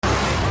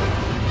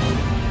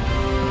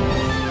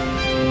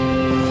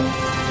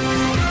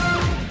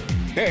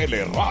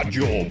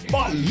Radyo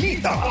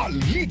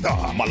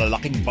Balita.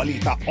 Malalaking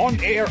balita on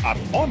air at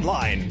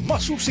online.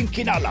 Masusing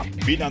kinalap,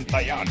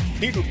 binantayan,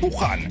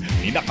 tinutukan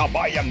ni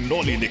Nakabayang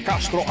Noli de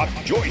Castro at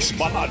Joyce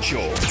Balancio.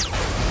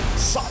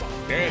 Sa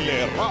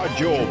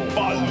Radyo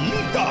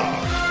Balita.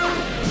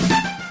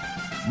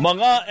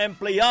 Mga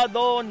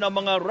empleyado ng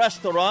mga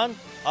restaurant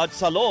at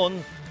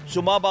salon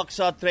sumabak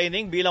sa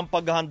training bilang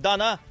paghahanda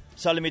na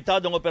sa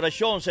limitadong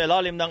operasyon sa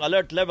ilalim ng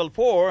Alert Level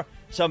 4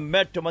 sa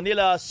Metro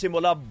Manila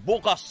simula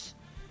bukas.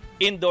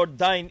 Indoor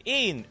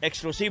dine-in,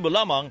 eksklusibo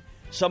lamang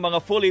sa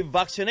mga fully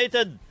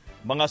vaccinated.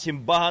 Mga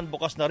simbahan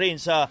bukas na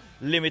rin sa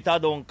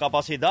limitadong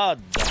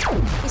kapasidad.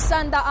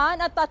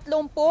 130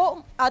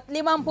 at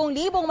 50,000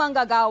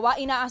 manggagawa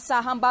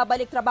inaasahang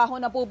babalik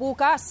trabaho na po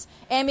bukas.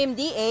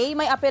 MMDA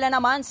may apela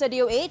naman sa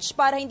DOH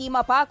para hindi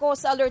mapako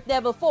sa Alert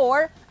Level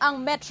 4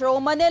 ang Metro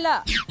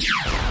Manila.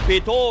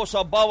 7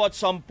 sa bawat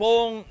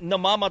 10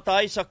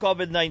 namamatay sa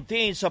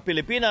COVID-19 sa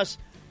Pilipinas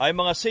ay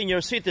mga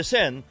senior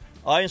citizen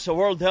ayon sa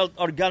World Health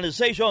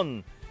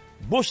Organization.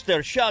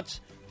 Booster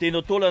shots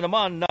tinutulan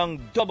naman ng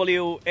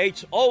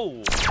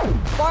WHO.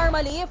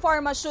 Formally,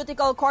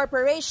 Pharmaceutical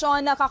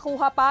Corporation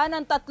nakakuha pa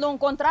ng 3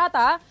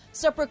 kontrata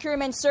sa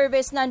procurement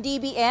service ng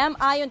DBM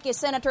ayon kay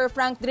Senator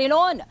Frank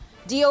Drilon.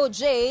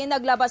 DOJ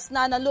naglabas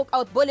na ng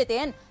lookout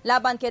bulletin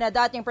laban kina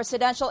dating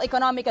Presidential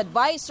Economic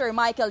Advisor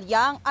Michael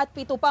Yang at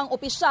 7 pang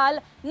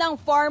opisyal ng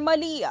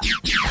Pharmalia.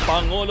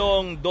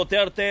 Pangulong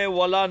Duterte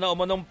wala na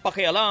umanong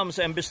pakialam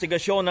sa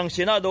investigasyon ng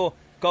Senado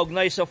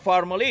kaugnay sa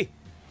Pharmaly.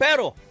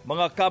 Pero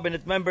mga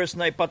cabinet members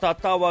na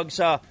ipatatawag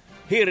sa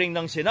hearing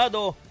ng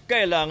Senado,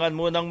 kailangan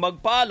munang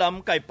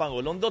magpaalam kay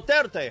Pangulong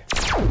Duterte.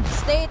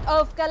 State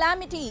of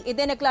calamity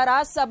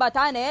idineklara sa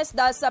Batanes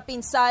dahil sa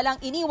pinsalang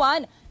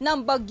iniwan ng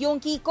Bagyong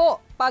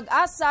Kiko.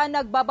 Pag-asa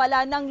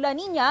nagbabala ng La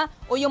Nina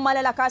o yung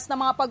malalakas na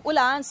mga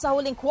pag-ulan sa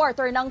huling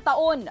quarter ng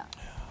taon.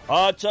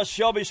 At sa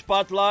Showbiz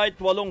Spotlight,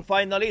 8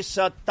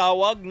 finalists sa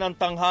Tawag ng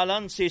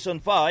Tanghalan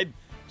Season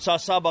 5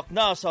 sasabak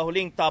na sa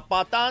huling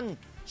tapatan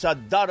sa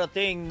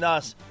darating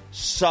na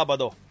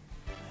Sabado.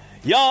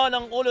 Yan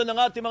ang ulo ng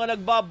ating mga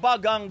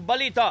nagbabagang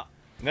balita.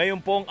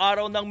 Ngayon pong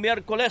araw ng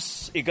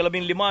Miyerkules,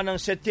 15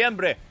 ng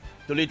Setyembre,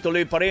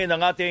 tuloy-tuloy pa rin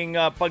ang ating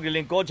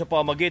paglilingkod sa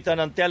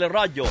pamamagitan ng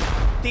Teleradyo,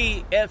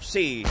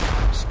 TFC,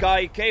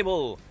 Sky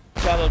Cable,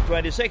 Channel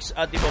 26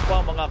 at iba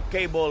pa mga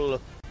cable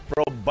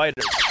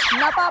providers.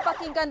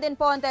 Napapakinggan din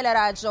po ang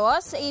Teleradyo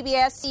sa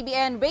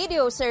ABS-CBN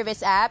Radio Service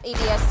App,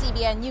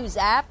 ABS-CBN News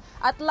App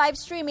at live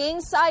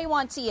streaming sa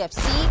iWantTFC,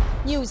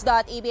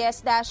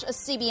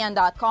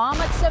 news.abs-cbn.com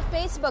at sa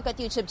Facebook at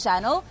YouTube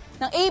channel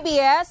ng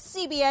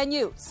ABS-CBN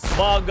News.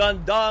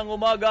 Magandang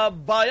umaga,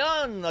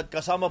 bayan! At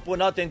kasama po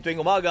natin tuwing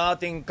umaga ang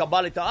ating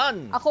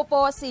kabalitaan. Ako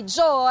po si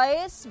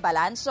Joyce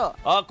Balancio.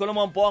 Ako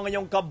naman po ang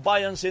inyong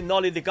kabayan si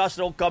Noli de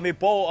Castro. Kami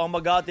po ang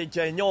maghatid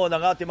sa inyo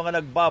ng ating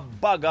mga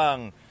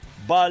nagbabagang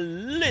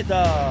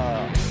balita.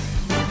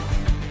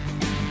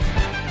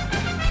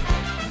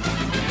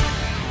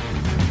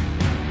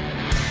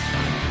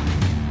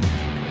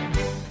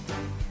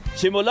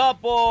 Simula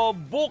po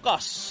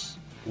bukas,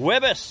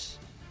 Huwebes,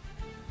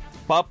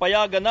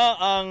 papayagan na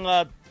ang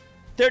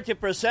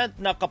 30%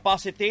 na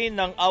capacity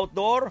ng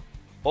outdoor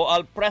o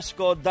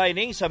alfresco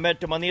dining sa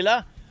Metro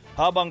Manila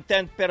habang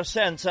 10%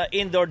 sa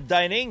indoor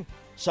dining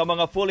sa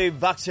mga fully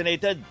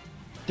vaccinated.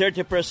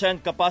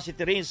 30%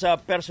 capacity rin sa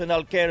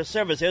personal care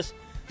services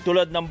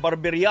tulad ng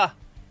barberya,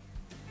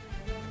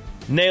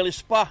 nail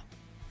spa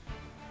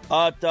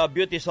at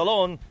beauty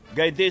salon,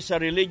 gayon din sa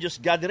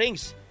religious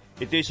gatherings.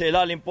 Ito sa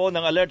ilalim po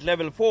ng Alert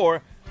Level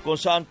 4 kung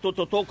saan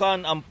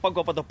tututukan ang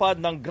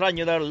pagpapatupad ng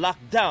granular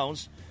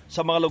lockdowns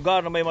sa mga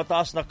lugar na may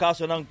mataas na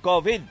kaso ng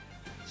COVID.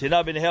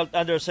 Sinabi ni Health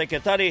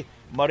Undersecretary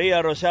Maria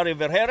Rosario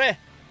Vergere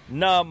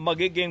na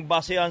magiging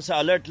basehan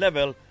sa alert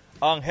level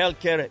ang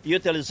healthcare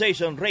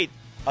utilization rate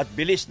at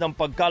bilis ng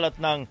pagkalat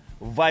ng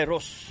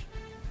virus.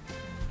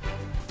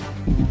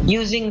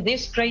 Using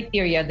this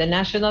criteria, the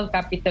National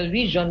Capital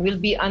Region will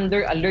be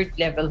under Alert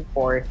Level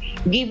 4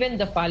 given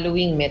the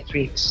following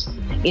metrics.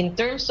 In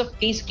terms of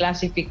case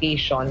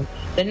classification,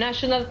 the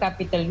National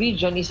Capital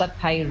Region is at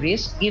high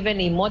risk given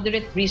a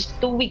moderate risk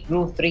 2-week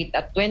growth rate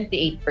at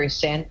 28%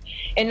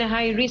 and a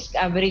high risk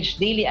average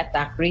daily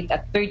attack rate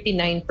at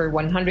 39 per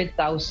 100,000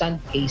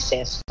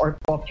 cases or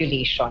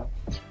population.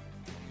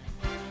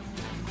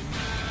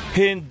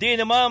 Hindi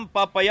naman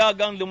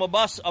papayagang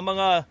lumabas ang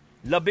mga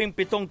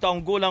 17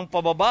 taong gulang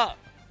pababa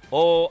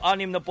o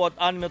 66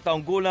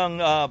 taong gulang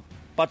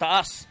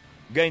pataas.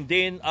 Gayun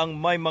din ang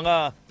may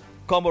mga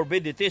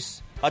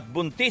comorbidities at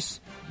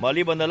buntis,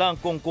 maliban na lang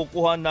kung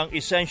kukuha ng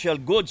essential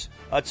goods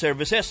at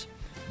services.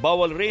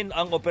 Bawal rin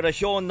ang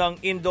operasyon ng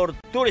indoor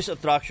tourist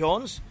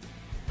attractions,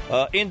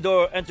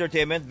 indoor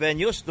entertainment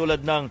venues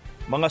tulad ng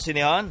mga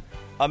sinehan,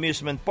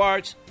 amusement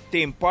parks,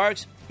 theme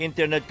parks,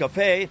 internet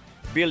cafe,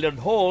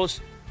 billiard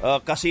halls,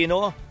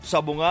 casino,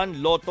 sabungan,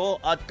 loto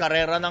at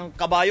karera ng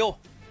kabayo.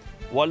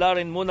 Wala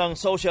rin munang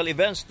social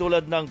events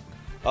tulad ng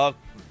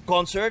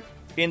concert,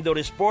 indoor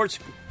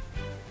sports,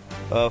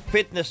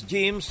 fitness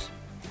gyms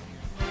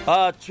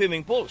at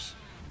swimming pools.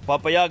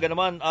 Papayagan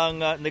naman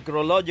ang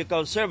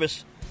necrological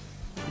service,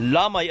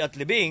 lamay at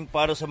libing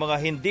para sa mga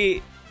hindi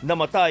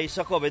namatay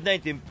sa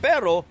COVID-19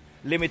 pero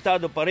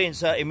limitado pa rin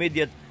sa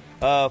immediate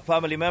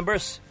family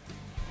members.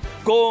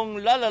 Kung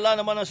lalala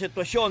naman ang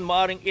sitwasyon,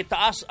 maaring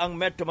itaas ang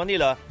Metro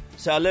Manila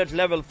sa Alert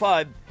Level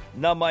 5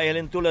 na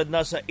maihilintulad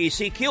na sa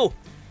ECQ.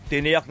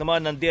 Tiniyak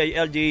naman ng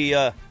DILG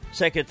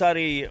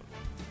Secretary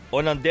o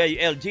ng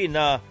DILG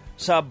na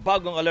sa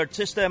bagong alert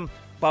system,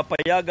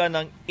 papayagan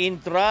ng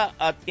intra-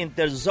 at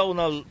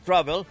interzonal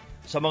travel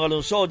sa mga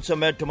lungsod sa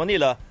Metro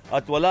Manila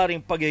at wala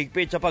ring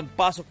paghihigpit sa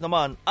pagpasok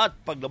naman at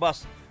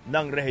paglabas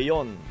ng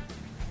rehiyon.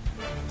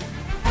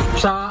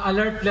 Sa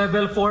Alert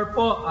Level 4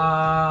 po,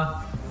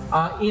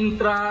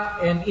 intra-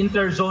 and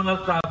interzonal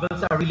travels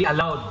are really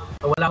allowed.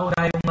 Wala ho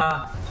tayong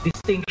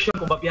distinction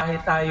kung babiyahe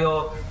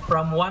tayo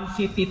from one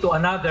city to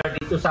another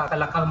dito sa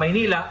Kalakang,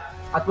 Maynila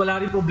at wala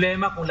rin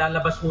problema kung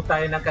lalabas po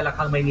tayo ng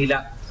Kalakang,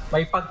 Maynila.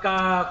 May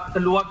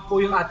pagkakaluwag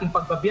po yung ating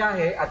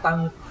pagbabiyahe at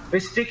ang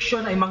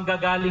restriction ay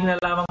manggagaling na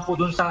lamang po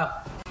dun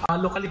sa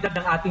lokalidad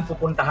ng ating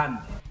pupuntahan.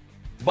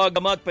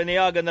 Bagamat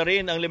panayagan na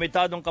rin ang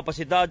limitadong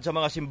kapasidad sa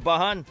mga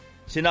simbahan,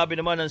 sinabi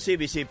naman ng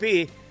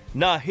CBCP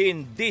na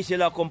hindi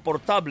sila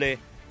komportable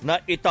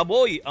na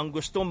itaboy ang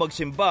gustong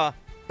magsimba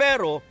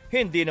pero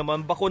hindi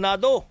naman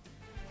bakunado.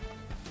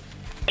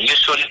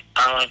 Usually,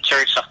 ang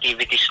church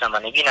activities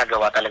naman ay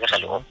ginagawa talaga sa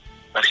loob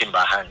ng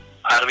simbahan.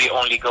 Are we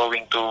only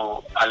going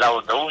to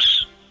allow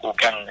those who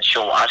can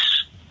show us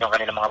yung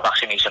kanilang mga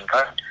vaccination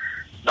card?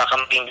 Baka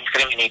maging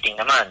discriminating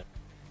naman.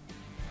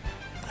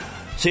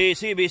 Si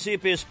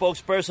CBCP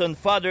spokesperson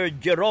Father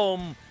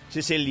Jerome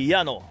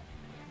Siciliano.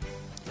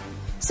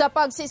 Sa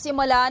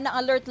pagsisimula ng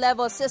Alert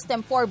Level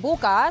System 4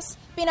 bukas,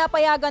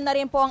 pinapayagan na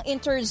rin po ang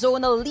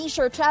interzonal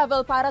leisure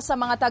travel para sa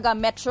mga taga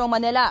Metro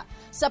Manila.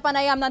 Sa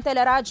panayam ng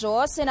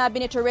teleradyo,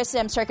 sinabi ni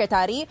Tourism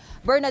Secretary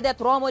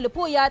Bernadette Romulo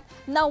Puyat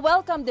na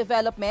welcome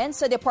development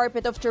sa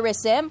Department of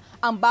Tourism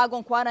ang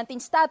bagong quarantine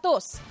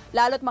status,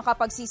 lalo't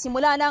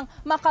makapagsisimula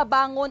ng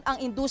makabangon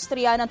ang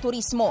industriya ng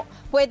turismo.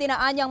 Pwede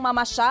na anyang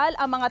mamasyal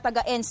ang mga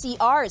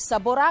taga-NCR sa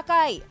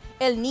Boracay,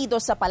 El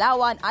Nido sa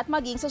Palawan at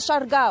maging sa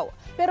Siargao.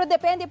 Pero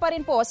depende pa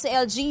rin po sa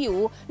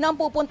LGU ng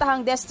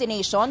pupuntahang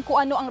destination kung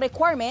ano ang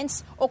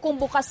requirements o kung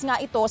bukas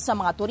nga ito sa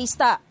mga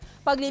turista.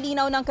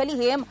 Paglilinaw ng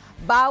kalihim,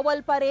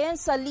 bawal pa rin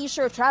sa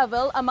leisure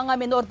travel ang mga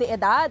menor de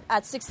edad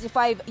at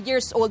 65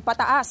 years old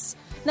pataas.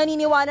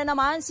 Naniniwala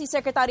naman si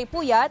Secretary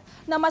Puyat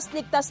na mas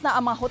ligtas na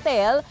ang mga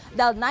hotel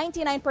dahil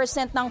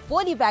 99% ng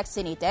fully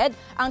vaccinated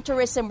ang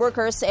tourism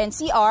workers sa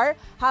NCR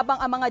habang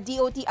ang mga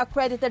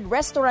DOT-accredited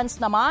restaurants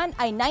naman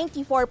ay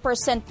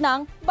 94% ng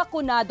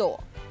bakunado.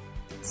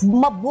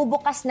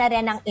 Mabubukas na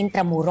rin ang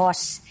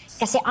Intramuros.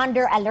 Kasi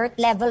under Alert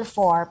Level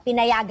 4,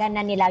 pinayagan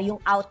na nila yung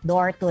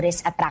outdoor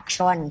tourist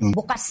attraction.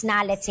 Bukas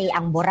na, let's say,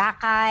 ang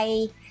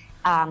Boracay,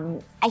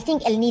 I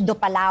think El Nido,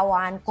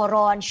 Palawan,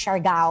 Coron,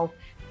 Siargao,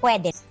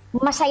 pwede.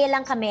 Masaya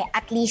lang kami,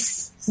 at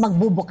least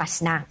magbubukas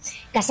na.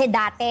 Kasi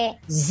dati,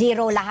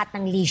 zero lahat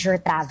ng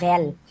leisure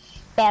travel.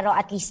 Pero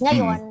at least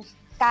ngayon,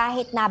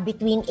 kahit na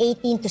between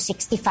 18 to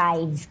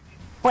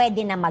 65,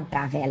 pwede na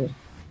mag-travel.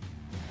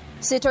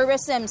 Si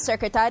Tourism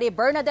Secretary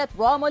Bernadette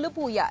Romulo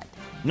Puyat.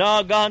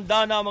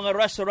 Naghahanda na ang mga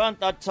restaurant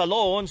at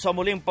salon sa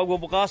muling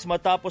pagbubukas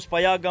matapos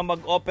payagang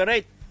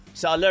mag-operate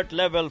sa Alert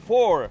Level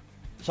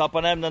 4. Sa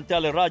panayam ng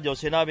teleradyo,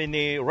 sinabi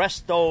ni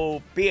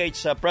Resto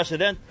PH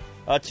President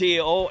at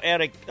CEO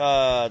Eric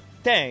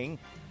Teng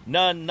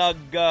na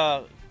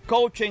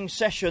nag-coaching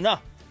session na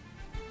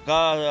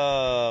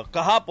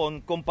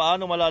kahapon kung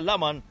paano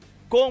malalaman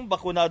kung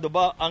bakunado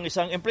ba ang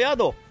isang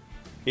empleyado.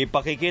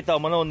 Ipakikita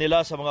umano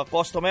nila sa mga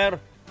customer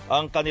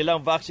ang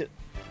kanilang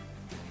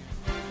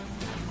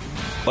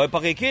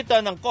ipakikita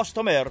ng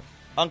customer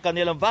ang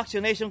kanilang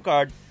vaccination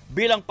card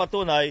bilang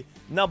patunay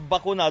na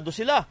bakunado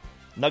sila.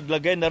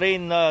 Naglagay na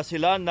rin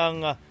sila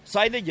ng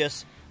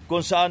signages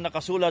kung saan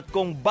nakasulat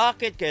kung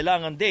bakit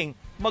kailangan ding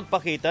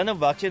magpakita ng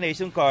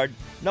vaccination card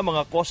ng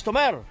mga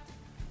customer.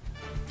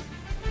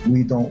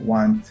 We don't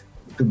want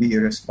to be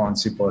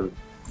irresponsible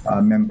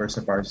members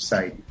of our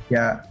society.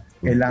 Kaya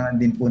kailangan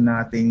din po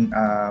nating,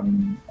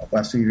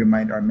 as we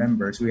remind our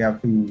members, we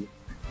have to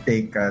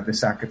take the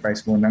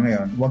sacrifice muna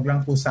ngayon. Huwag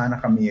lang po sana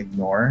kami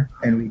ignore,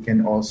 and we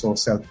can also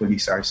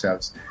self-police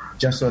ourselves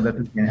just so that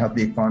we can help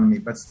the economy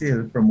but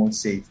still promote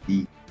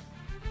safety.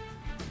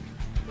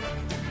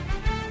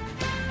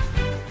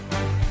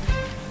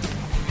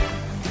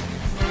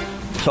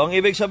 So ang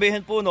ibig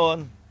sabihin po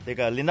noon,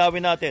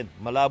 linawin natin,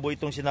 malabo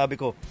itong sinabi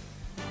ko,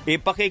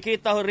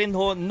 ipakikita rin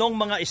ho nung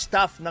mga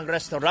staff ng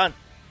restaurant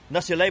na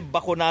sila'y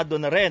bakunado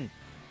na rin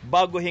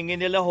bago hingin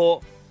nila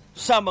ho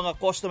sa mga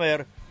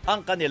customer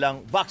ang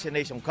kanilang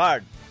vaccination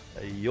card.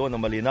 Ayun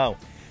ang malinaw.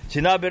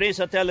 Sinabi rin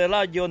sa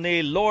teleradyo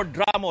ni Lord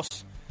Ramos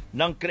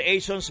ng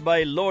Creations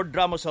by Lord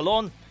Ramos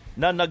Salon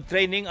na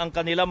nag-training ang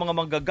kanilang mga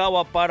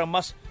manggagawa para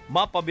mas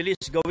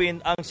mapabilis gawin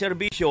ang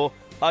serbisyo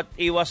at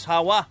iwas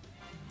hawa.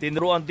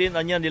 Tinuruan din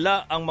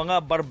nila ang mga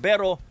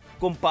barbero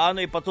kung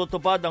paano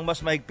ipatutupad ang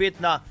mas mahigpit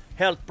na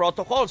health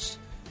protocols.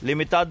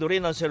 Limitado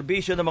rin ang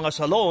serbisyo ng mga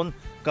salon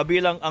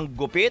kabilang ang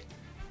gupit,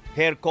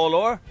 hair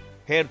color,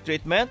 hair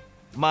treatment,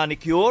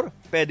 manicure,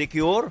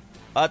 pedicure,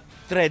 at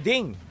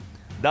threading.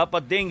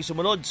 Dapat ding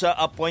sumunod sa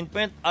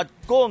appointment at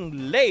kung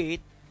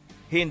late,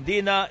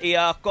 hindi na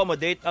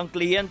i-accommodate ang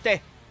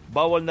kliyente.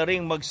 Bawal na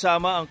ring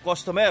magsama ang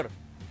customer.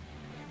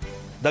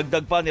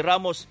 Dagdag pa ni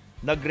Ramos,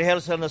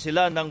 nag-rehearsal na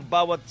sila ng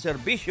bawat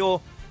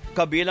serbisyo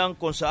kabilang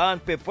kung saan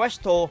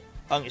pepwesto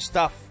ang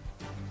staff.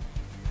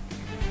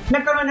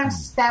 Nagkaroon ng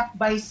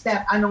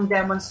step-by-step anong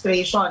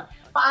demonstration.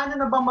 Paano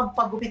na bang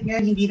magpagupit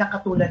ngayon hindi na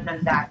katulad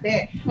ng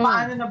dati?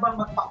 Paano na bang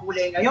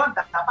magpakulay ngayon?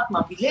 Dapat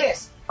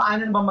mabilis.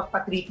 Paano na bang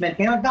magpa-treatment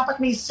ngayon?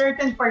 Dapat may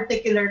certain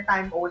particular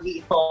time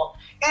only ito.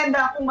 And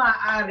kung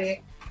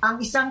maaari,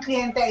 ang isang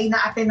kliyente ay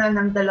na-attenan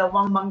ng 2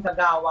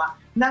 manggagawa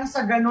nang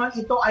sa ganon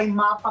ito ay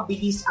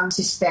mapabilis ang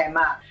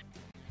sistema.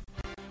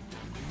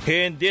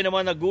 Hindi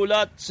naman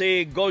nagulat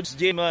si Gold's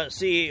Gym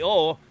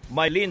CEO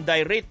Mylene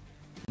Dairit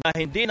na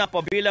hindi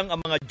napabilang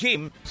ang mga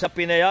gym sa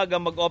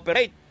pinayagang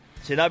mag-operate.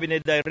 Sinabi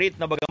ni Dairit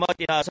na bagamat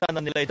inaasahan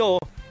na nila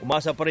ito,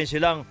 umasa pa rin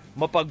silang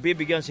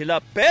mapagbibigyan sila.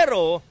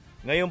 Pero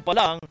ngayon pa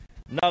lang,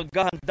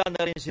 naghahanda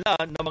na rin sila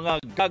ng mga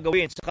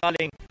gagawin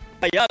sakaling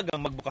payagang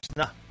magbukas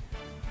na.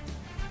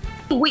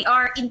 We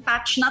are in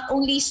touch not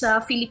only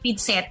sa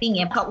Philippine setting.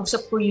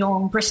 Kausap ko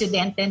yung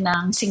presidente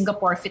ng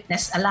Singapore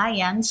Fitness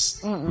Alliance.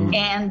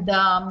 And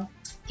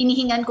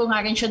hinihingan ko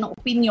nga rin siya ng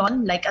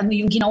opinion, like ano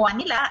yung ginawa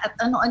nila at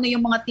ano-ano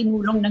yung mga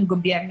tinulong ng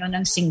gobyerno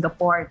ng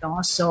Singapore. No?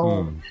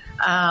 So,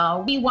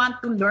 we want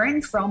to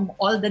learn from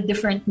all the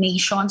different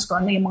nations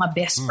kung ano yung mga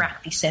best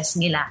practices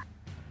nila.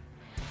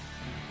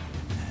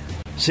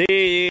 Si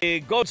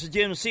Gold's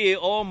Gym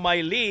CEO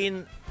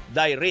Mylene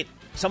Dairit.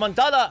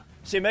 Samantala,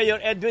 si Mayor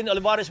Edwin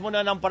Olivares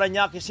muna ng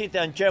Parañaque City,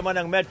 ang chairman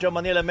ng Metro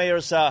Manila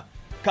Mayor's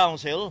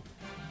Council.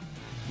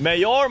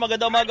 Mayor,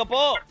 magandang umaga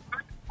po.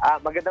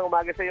 Magandang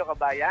umaga sa iyo,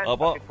 kabayan.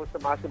 Opo. Pati po sa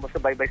mga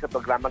sumusubaybay sa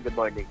programa, good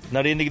morning.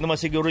 Narinig naman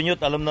siguro nyo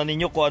at alam na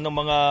ninyo kung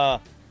anong mga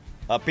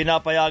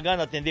pinapayagan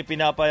at hindi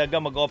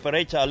pinapayagan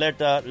mag-operate sa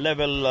alert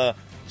level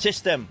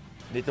system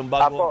ditong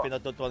bago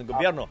pinatutuan ng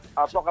gobyerno.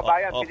 Opo,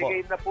 kabayan.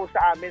 Binigay na po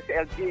sa amin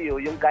sa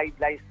LGU yung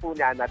guidelines po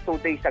niya na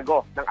 2 days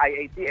ago ng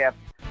IATF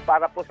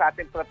para po sa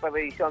ating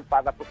preparation,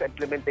 para po sa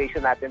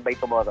implementation natin by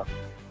tomorrow.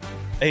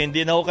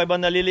 Hindi na ho kayo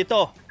ba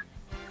nalilito?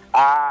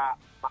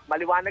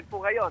 Maliwanag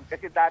po ngayon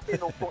kasi dati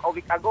nung a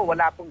week ago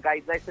wala pong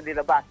guidelines na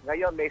nilabas.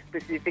 Ngayon may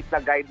specific na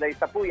guidelines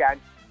na po yan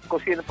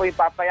kung sino po yung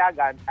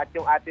papayagan at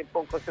yung ating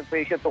pong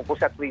concentration tungkol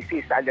sa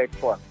 3Cs sa Alert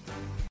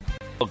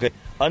 4. Okay.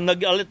 Ang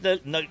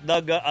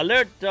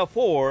nag-alert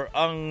 4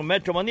 ang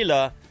Metro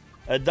Manila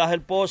dahil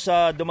po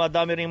sa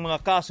dumadami ring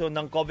mga kaso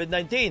ng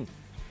COVID-19.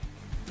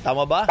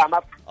 Tama ba?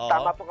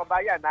 Tama po,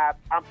 kabayan.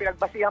 Ang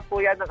pinagbasihan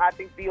po yan ng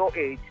ating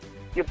DOH,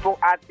 yung pong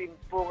ating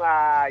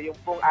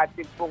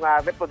pong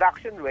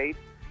reproduction rate,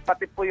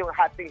 pati po yung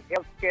ating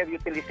healthcare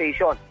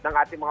utilization ng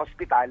ating mga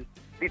hospital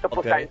dito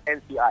po sa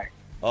NCR.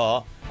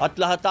 Oo. At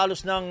lahat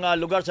halos ng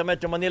lugar sa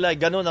Metro Manila ay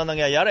ganun ang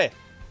nangyayari.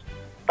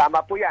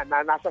 Tama po yan.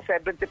 Nasa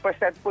 70%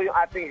 po yung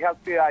ating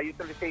healthcare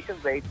utilization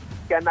rate.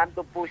 Kaya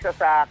nandun po siya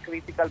sa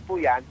critical po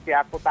yan.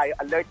 Kaya po tayo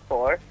alert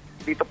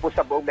 4 dito po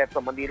sa buong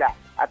Metro Manila.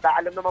 At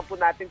alam naman po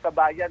natin,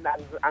 kabayan, na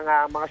ang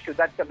mga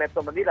syudad sa Metro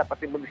Manila,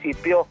 pati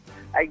munisipyo,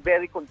 ay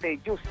very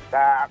contagious.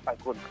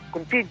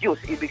 Contagious,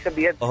 ibig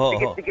sabihin,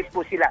 dikit-dikit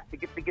po sila.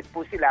 Dikit-dikit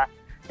po sila.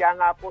 Kaya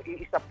nga po,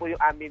 iisa po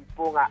yung amin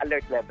pong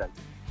alert level.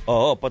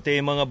 Oo, pati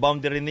yung mga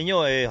boundary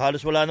ninyo,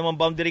 halos wala namang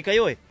boundary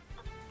kayo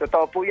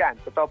Totoo po yan.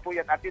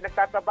 At yung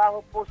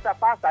nagtatrabaho po sa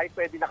Pasay,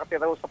 pwede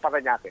nakatira sa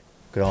Parañaque.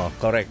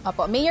 Correct.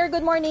 Apo. Mayor,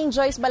 good morning.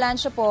 Joyce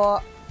Balancio po.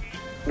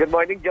 Good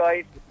morning,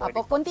 Joyce.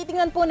 Apo, kung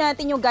titingnan po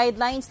natin yung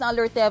guidelines ng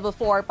Alert Level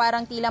 4,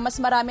 parang tila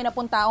mas marami na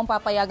pong taong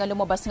papayagan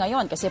lumabas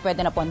ngayon kasi pwede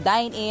na pong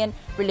dine-in,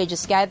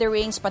 religious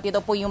gatherings, pati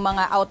daw po yung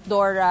mga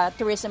outdoor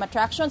tourism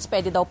attractions,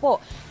 pwede daw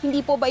po. Hindi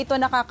po ba ito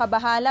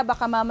nakakabahala?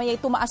 Baka mamaya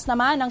tumaas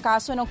naman ang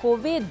kaso ng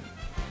COVID.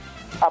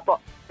 Apo,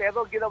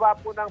 pero ginawa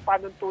po ng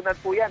panuntunan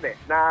po yan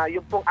na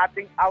yung pong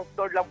ating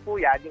outdoor lang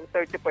po yan, yung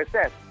 30%.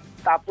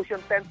 Tapos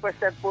yung 10%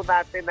 po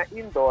natin na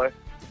indoor,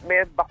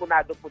 may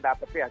bakunado po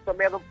dapat yan. So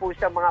meron po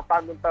siya mga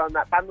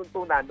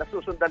panuntunan na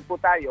susundan po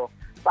tayo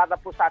para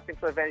po sa ating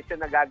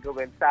prevention na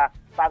gagawin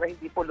para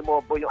hindi po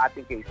lumobo yung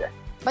ating cases.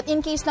 But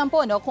in case lang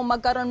po, kung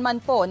magkaroon man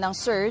po ng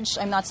surge,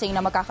 I'm not saying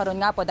na magkakaroon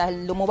nga po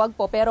dahil lumuwag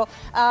po, pero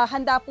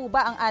handa po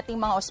ba ang ating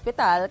mga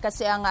ospital?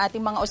 Kasi ang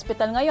ating mga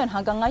ospital ngayon,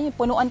 hanggang ngayon,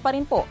 punuan pa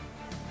rin po.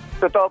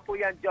 Totoo po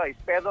yan, Joyce.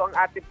 Pero ang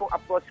ating pong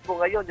approach po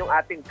ngayon, yung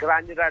ating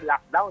granular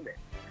lockdown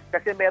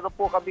Kasi meron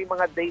po kami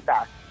mga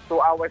data to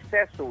our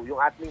CESU,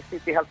 yung ating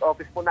City Health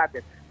Office po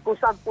natin, kung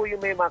saan po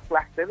yung may mga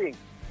clustering.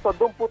 So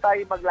doon po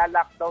tayo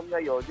magla-lockdown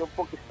ngayon, yung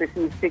po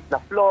specific na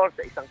floor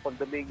sa isang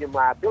condominium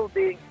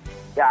building,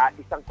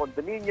 isang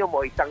condominium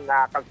o isang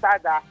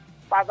kalsada,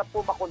 para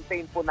po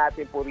makontain po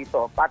natin po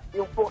rito. But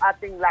yung po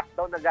ating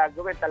lockdown na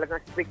gagawin, talagang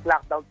strict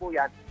lockdown po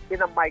yan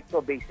in a micro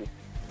basis.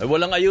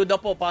 Walang ayuda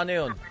po, paano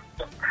yun?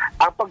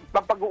 Ang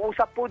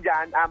pag-uusap po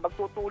dyan,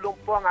 magtutulong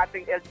po ang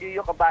ating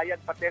LGU, kabayan,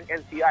 pati ang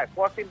NCR.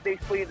 14 days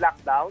po yung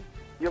lockdown.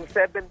 Yung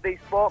 7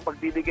 days po,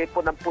 magbibigay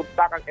po ng food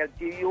pack ang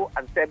LGU,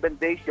 and 7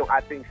 days yung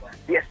ating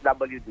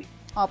DSWD.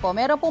 Opo,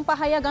 meron pong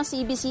pahayag ang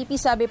CBCP.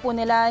 Sabi po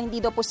nila, hindi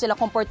daw po sila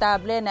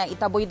komportable na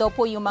itaboy daw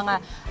po yung mga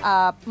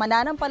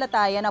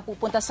mananampalataya na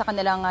pupunta sa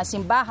kanilang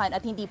simbahan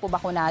at hindi po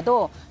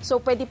bakunado.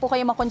 So, pwede po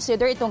kayo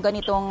makonsider itong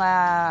ganitong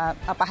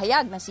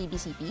pahayag ng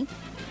CBCP?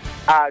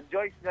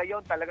 Joyce,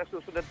 ngayon talaga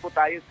susunod po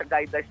tayo sa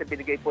guidelines na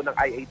binigay po ng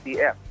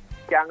IATF.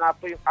 Kaya nga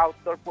po yung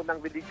outdoor po ng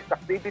religious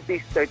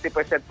activities,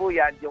 30% po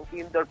yan. Yung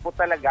indoor po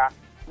talaga,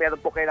 meron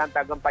po kailangan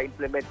talagang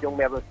pa-implement yung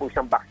meron po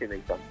siyang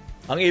vaccination.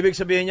 Ang ibig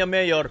sabihin niya,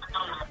 Mayor,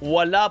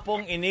 wala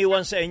pong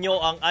iniwan sa inyo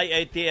ang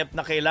IATF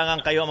na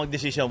kailangan kayo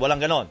magdesisyon.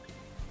 Walang ganon?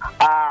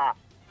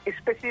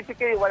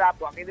 Specifically, wala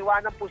po. Ang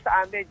iniwanan po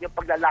sa amin yung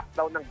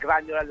pagla-lockdown ng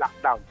granular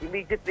lockdown.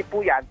 Immediately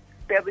po yan,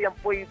 pero yan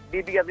po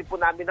bibigyan rin po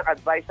namin ng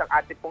advice ang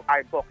ating pong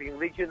RBOC, yung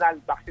regional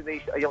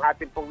vaccination, yung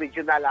ating pong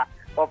regional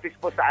office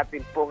po sa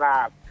ating pong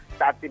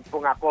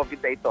COVID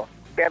na ito.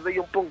 Pero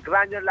yung pong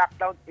granular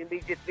lockdown,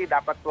 immediately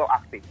dapat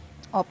proactive.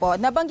 Opo.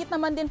 Nabanggit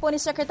naman din po ni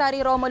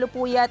Secretary Romulo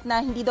Puyat na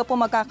hindi daw po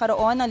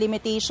magkakaroon ng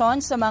limitation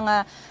sa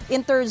mga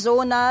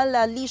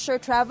interzonal leisure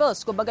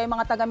travels. Kung bagay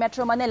mga taga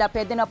Metro Manila,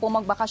 pwede na po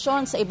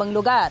magbakasyon sa ibang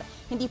lugar.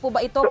 Hindi po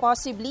ba ito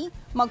possibly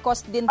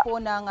mag-cost din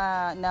po ng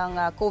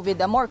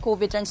more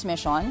COVID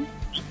transmission?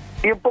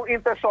 Yung pong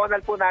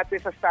interzonal po natin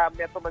sa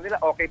Metro Manila,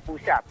 okay po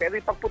siya. Pero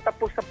yung pagpunta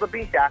po sa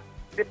probinsya,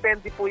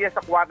 depende po yan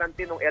sa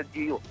quarantine ng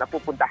LGU na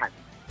pupuntahan.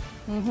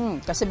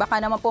 Kasi baka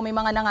naman po may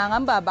mga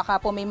nangangamba,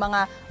 baka po may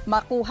mga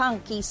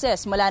makuhang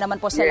cases mula naman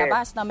po sa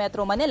labas ng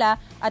Metro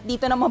Manila at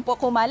dito naman po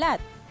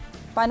kumalat.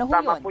 Paano ho yun?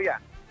 Tama po yan.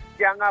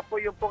 Kaya nga po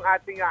yung pong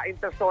ating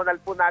interzonal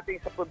po natin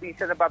sa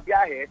probinsya na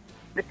babiyahe,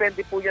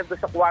 depende po yan doon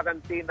sa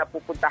quarantine na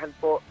pupuntahan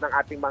po ng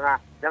ating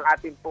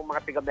pong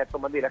mga taga Metro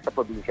Manila sa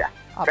probinsya.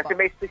 Opo. Kasi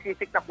may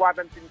specific na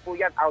quarantine po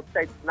yan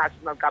outside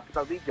National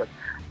Capital Region.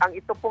 Ang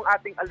ito pong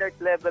ating alert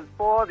level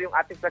 4, yung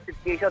ating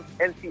classification,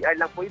 NCR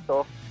lang po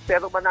ito,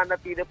 pero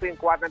mananatili po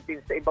yung quarantine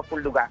sa iba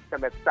pong lugar sa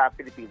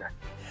Pilipinas.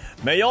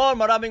 Mayor,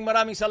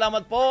 maraming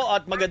salamat po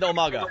at magandang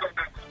umaga.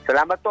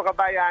 Salamat po,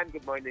 kabayan.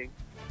 Good morning.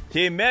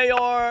 Si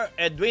Mayor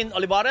Edwin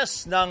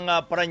Olivares ng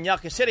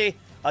Parañaque City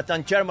at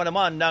ang chairman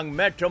naman ng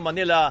Metro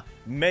Manila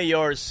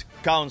Mayor's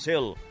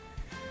Council.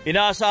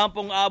 Inaasahan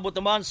pong aabot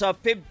naman sa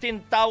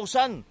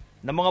 15,000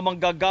 na mga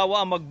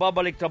manggagawa ang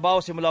magbabalik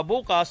trabaho simula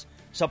bukas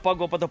sa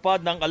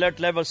pagpapatupad ng Alert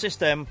Level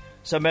System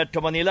sa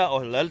Metro Manila o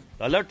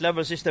Alert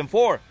Level System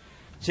 4.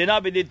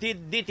 Sinabi ni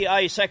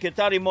DTI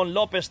Secretary Mon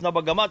Lopez na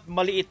bagamat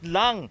maliit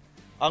lang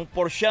ang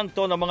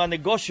porsyento ng mga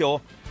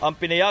negosyo ang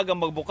pinayagang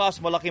magbukas,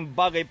 malaking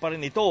bagay pa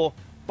rin ito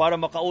para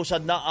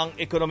makausad na ang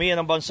ekonomiya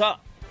ng bansa.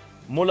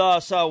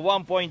 Mula sa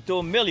 1.2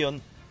 million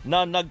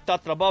na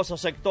nagtatrabaho sa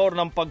sektor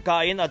ng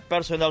pagkain at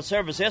personal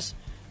services,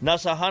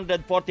 nasa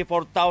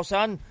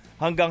 144,000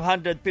 hanggang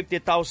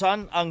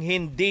 150,000 ang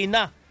hindi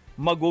na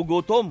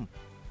magugutom.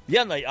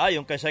 Yan ay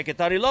ayon kay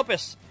Secretary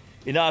Lopez.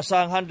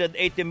 Inaasahang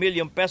 180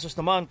 million pesos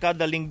naman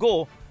kada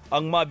linggo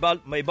ang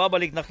may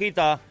babalik na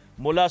kita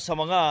mula sa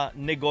mga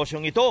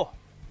negosyong ito.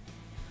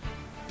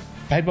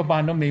 Kahit pa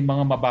paano may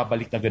mga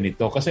mababalik na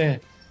ganito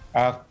kasi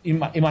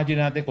imagine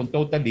natin kung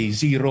totally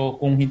zero,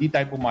 kung hindi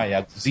tayo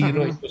pumayag,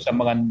 zero ito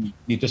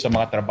dito sa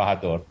mga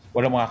trabahador,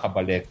 walang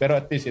makakabalik. Pero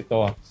at least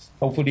ito,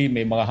 hopefully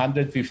may mga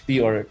 150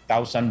 or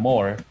 1,000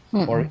 more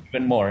or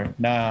even more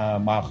na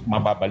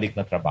mababalik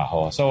na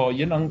trabaho. So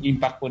yun ang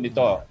impact po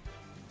nito.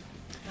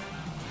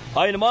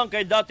 Ayon naman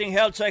kay dating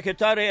Health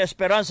Secretary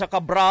Esperanza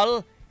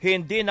Cabral,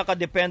 hindi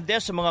nakadepende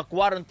sa mga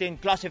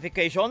quarantine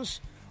classifications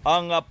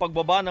ang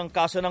pagbaba ng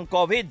kaso ng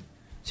COVID.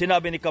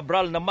 Sinabi ni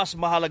Cabral na mas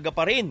mahalaga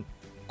pa rin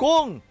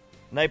kung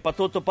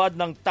naipatutupad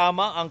ng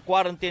tama ang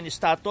quarantine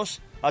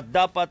status at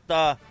dapat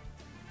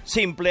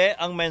simple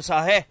ang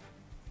mensahe.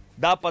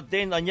 Dapat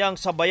din anyang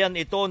sabayan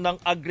ito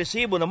ng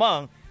agresibo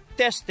namang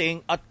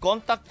testing at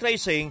contact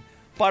tracing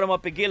para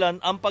mapigilan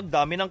ang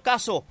pagdami ng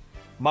kaso.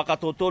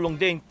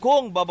 Makatutulong din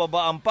kung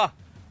bababaan pa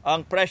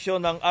ang presyo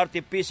ng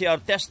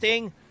RT-PCR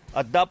testing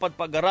at dapat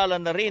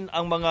pag-aralan na rin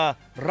ang mga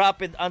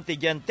rapid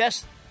antigen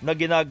test na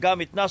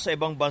ginagamit na sa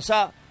ibang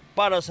bansa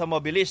para sa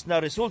mabilis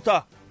na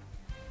resulta.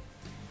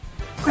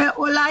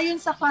 Wala yun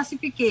sa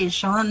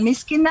classification.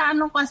 Miski na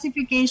anong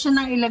classification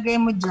ang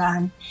ilagay mo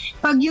dyan,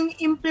 pag yung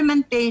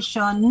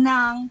implementation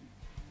ng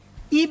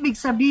ibig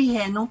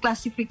sabihin ng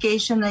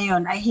classification na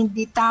yon ay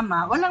hindi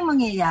tama, walang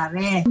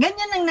mangyayari.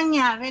 Ganyan ang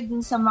nangyari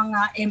dun sa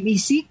mga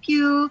MECQ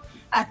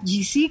at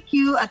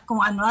GCQ at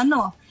kung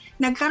ano-ano.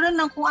 Nagkaroon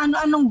ng kung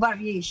ano-anong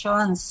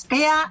variations.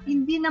 Kaya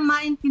hindi na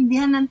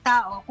maintindihan ng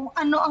tao kung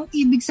ano ang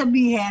ibig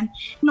sabihin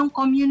ng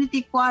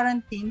community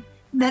quarantine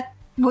that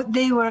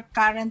they were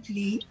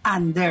currently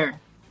under.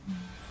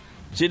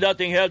 Si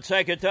dating Health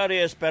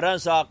Secretary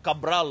Esperanza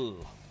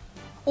Cabral.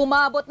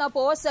 Umabot na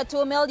po sa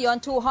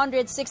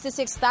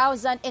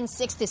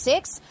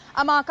 2,266,066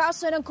 ang mga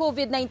kaso ng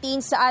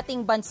COVID-19 sa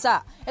ating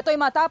bansa. Ito'y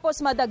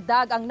matapos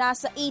madagdag ang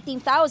nasa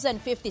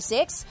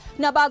 18,056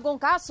 na bagong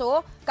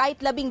kaso kahit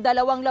 12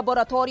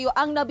 laboratorio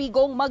ang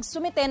nabigong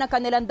magsumite ng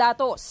kanilang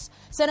datos.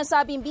 Sa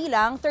nasabing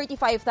bilang,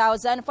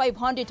 35,529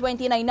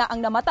 na ang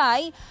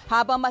namatay,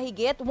 habang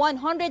mahigit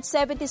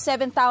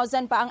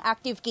 177,000 pa ang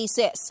active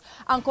cases.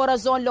 Ang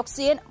Corazon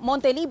Locsin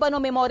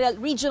Montelibano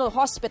Memorial Regional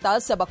Hospital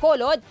sa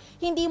Bacolod,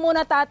 hindi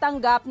muna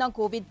tatanggap ng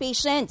COVID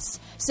patients.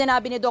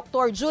 Sinabi ni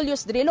Dr.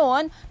 Julius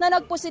Drilon na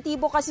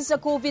nagpositibo kasi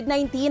sa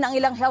COVID-19 ang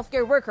ilang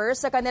healthcare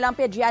workers sa kanilang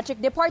pediatric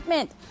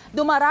department.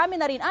 Dumarami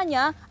na rin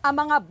anya ang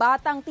mga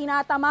batang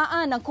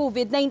tinatamaan ng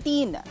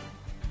COVID-19.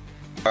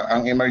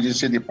 Ang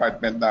emergency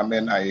department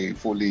namin ay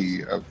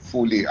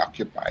fully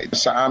occupied.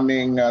 Sa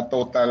aming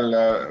total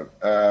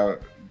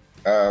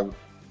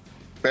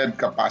bed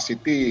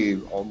capacity,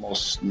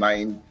 almost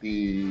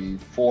 94%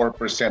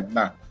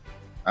 na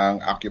ang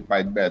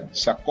occupied bed.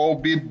 Sa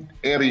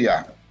COVID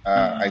area,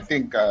 I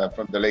think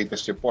from the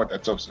latest report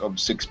as of 6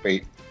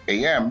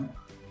 a.m.,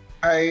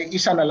 ay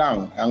isa na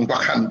lang ang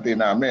bakante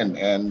namin.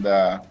 And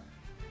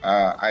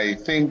I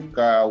think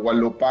 8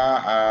 pa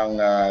ang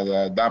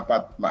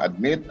dapat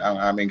ma-admit. Ang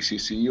aming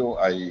CCU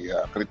ay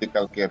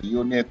critical care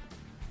unit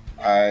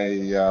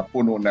ay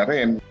puno na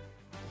rin.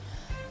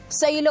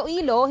 Sa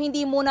Iloilo,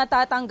 hindi muna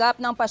tatanggap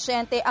ng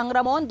pasyente ang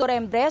Ramon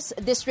Dorembres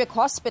District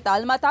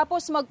Hospital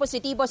matapos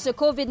magpositibo sa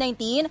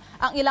COVID-19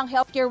 ang ilang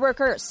healthcare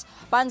workers.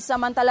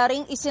 Pansamantala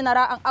ring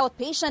isinara ang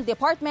outpatient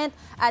department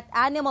at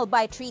Animal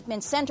Bite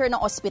Treatment Center ng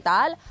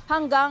ospital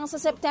hanggang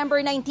sa September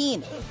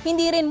 19.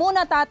 Hindi rin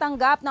muna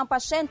tatanggap ng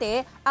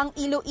pasyente ang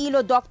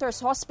Iloilo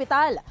Doctors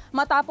Hospital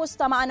matapos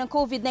tamaan ng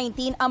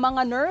COVID-19 ang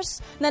mga nurse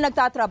na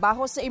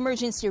nagtatrabaho sa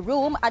emergency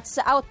room at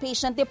sa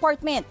outpatient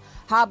department.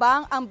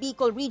 Habang ang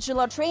Bicol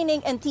Regional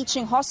Training and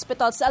Teaching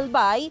Hospital sa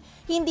Albay,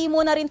 hindi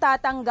muna rin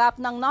tatanggap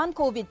ng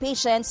non-COVID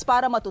patients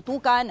para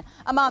matutukan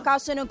ang mga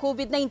kaso ng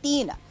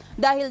COVID-19.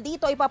 Dahil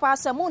dito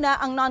ipapasa muna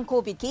ang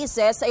non-COVID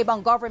cases sa ibang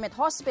government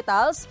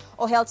hospitals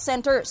o health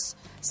centers.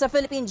 Sa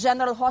Philippine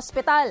General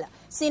Hospital,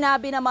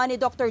 sinabi naman ni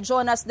Dr.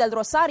 Jonas Del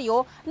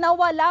Rosario na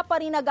wala pa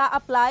rin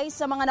nag-a-apply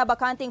sa mga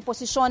nabakanting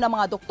posisyon ng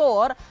mga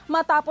doktor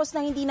matapos na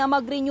hindi na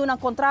mag-renew ng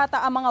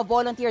kontrata ang mga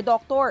volunteer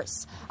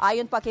doctors.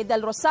 Ayon pa kay Del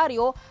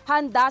Rosario,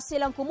 handa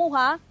silang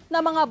kumuha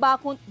ng mga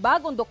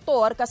bagong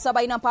doktor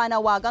kasabay ng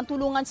panawagan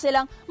tulungan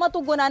silang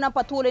matugunan ng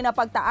patuloy na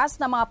pagtaas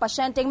ng mga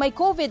pasyenteng may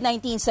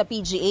COVID-19 sa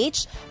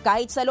PGH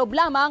kahit sa loob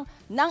lamang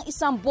ng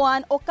 1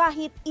 buwan o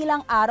kahit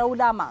ilang araw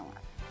lamang.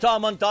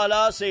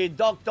 Samantala, si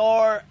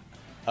Dr.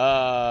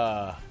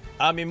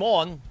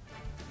 Amimon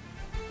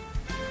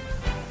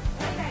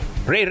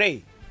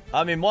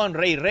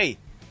Ray,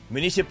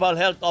 Municipal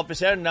Health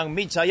Officer ng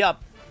Midsayap,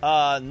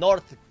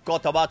 North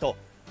Cotabato.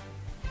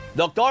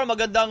 Doktor,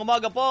 magandang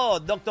umaga po,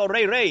 Dr.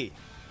 Ray.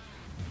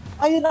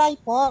 Ray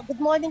po.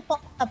 Good morning po,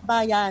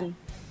 kabayan.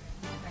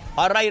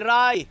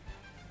 Ray.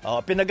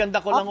 Pinaganda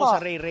ko lang sa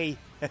Ray.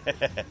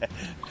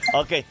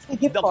 Okay.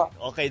 Sige po.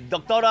 Okay,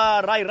 Dr.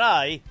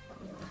 Ray.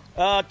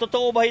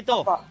 Totoo ba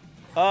ito?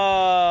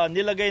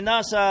 Nilagay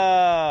na sa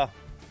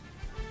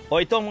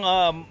itong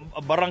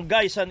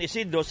barangay San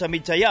Isidro sa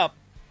Midsayap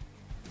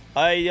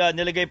ay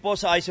nilagay po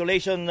sa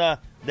isolation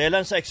dahil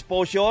sa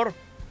exposure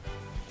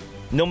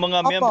ng mga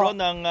miyembro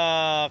ng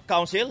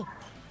council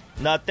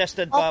na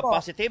tested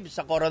positive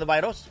sa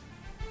coronavirus?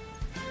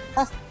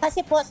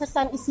 Kasi po sa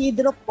San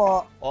Isidro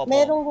po,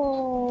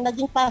 merong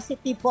naging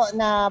positive po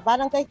na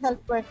barangay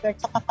health worker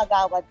sa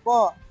kagawad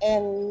po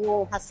and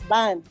yung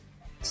husband.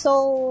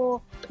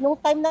 So, nung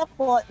time na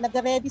po,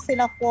 nag-ready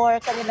sila for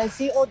kanilang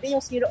COD,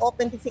 yung Zero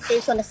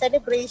Authentication na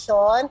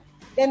celebration.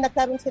 Then,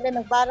 nagkaroon sila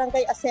ng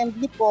barangay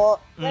assembly po.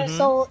 Mm-hmm.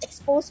 So,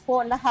 exposed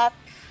po lahat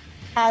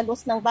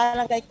halos ng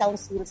barangay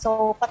council.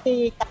 So,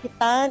 pati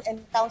kapitan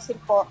and council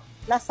po,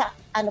 nasa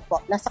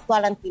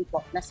quarantine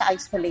po, nasa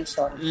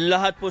isolation.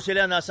 Lahat po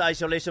sila nasa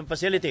isolation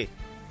facility?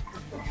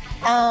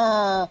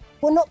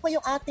 Puno po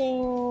yung ating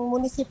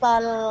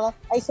municipal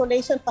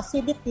isolation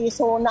facility,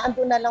 so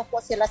naandun na lang po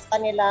sila sa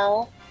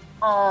kanilang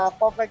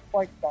covered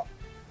court po.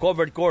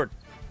 Covered court?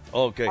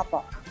 Okay.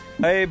 Apo.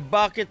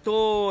 Bakit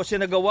to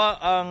sinagawa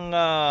ang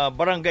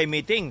barangay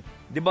meeting?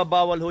 Di ba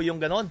bawal ho yung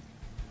ganon?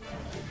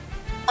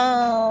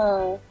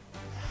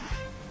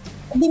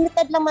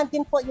 Limited naman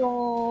din po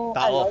yung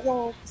tao.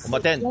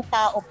 Yung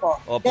tao po.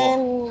 Opo.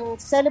 Then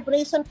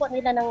celebration po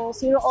nila ng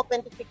Zero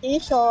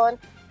Authentication.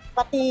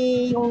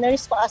 Pati yung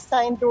nurse ko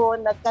assigned doon,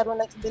 nagkaroon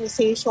ng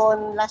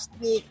immunization last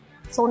week.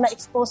 So,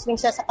 na-expose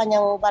rin siya sa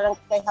kanyang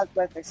barangay health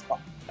workers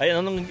po. Ay,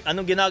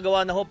 anong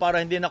ginagawa na ho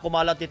para hindi na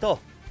kumalat ito?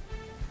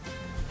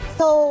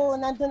 So,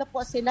 nandun na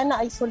po sila,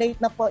 na-isolate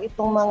na po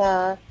itong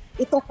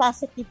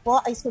positive po,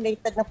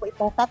 isolated na po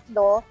itong 3.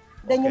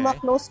 Then yung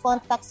mga close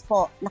contacts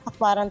po,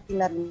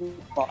 naka-quarantine na rin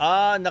po.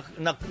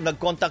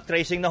 Nag-contact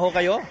tracing na ho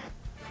kayo?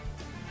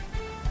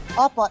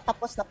 Opo,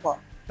 tapos na po.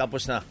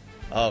 Tapos na,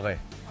 okay.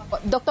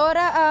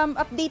 Doktora,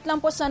 update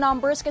lang po sa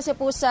numbers kasi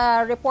po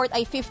sa report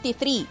ay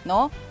 53,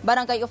 no?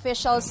 Barangay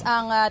officials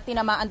ang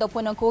tinamaan daw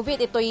po ng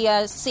COVID.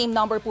 Ito'y same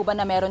number po ba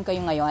na meron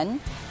kayo ngayon?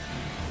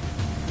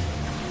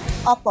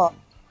 Opo.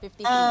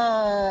 53.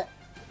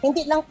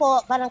 Hindi lang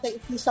po barangay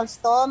officials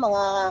to,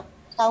 mga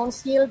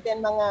council, then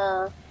mga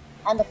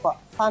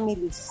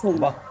families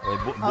nila.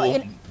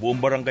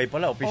 Buong barangay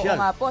pala, opisyal.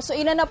 Oo nga po. So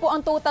ilan na po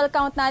ang total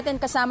count natin,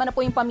 kasama na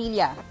po yung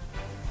pamilya?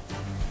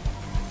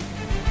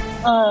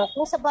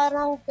 Kung sa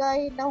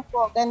barangay lang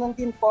po, ganun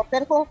din po.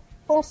 Pero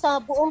kung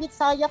sa buong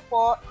Mitsaya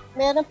po,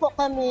 meron po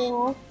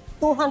kaming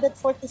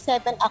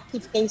 247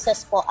 active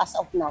cases po as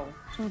of now.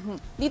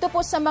 Dito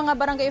po sa mga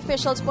barangay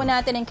officials po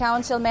natin and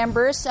council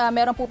members,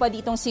 meron po pa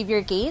ditong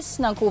severe case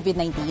ng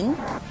COVID-19?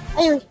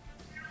 Ayun,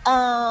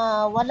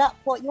 wala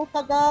po. Yung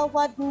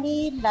kagawad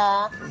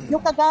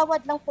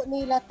lang po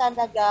nila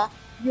talaga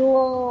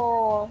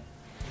yung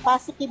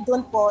positive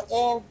doon po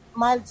and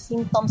mild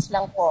symptoms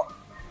lang po.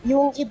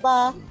 Yung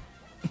iba,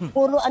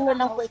 puro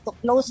lang po ito,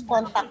 close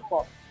contact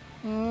po.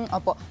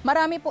 Opo.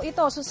 Marami po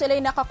ito. So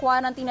sila'y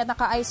naka-quarantine at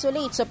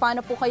naka-isolate. So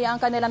paano po kaya ang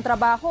kanilang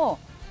trabaho?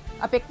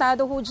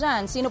 Apektado ho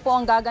dyan. Sino po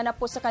ang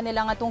gaganap po sa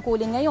kanilang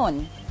tungkulin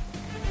ngayon?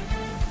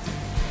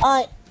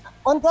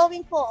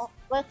 Ongoing po.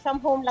 Work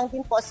from home lang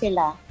din po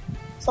sila.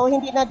 So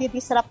hindi na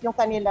di-disrupt yung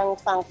kanilang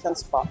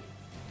functions po.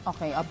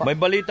 Okay, opo. May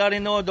balita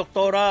rin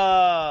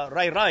Doktora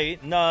Ray,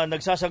 na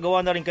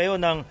nagsasagawa na rin kayo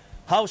ng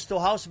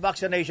house-to-house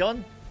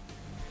vaccination?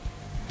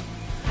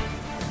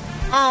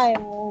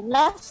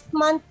 Last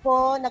month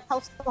po,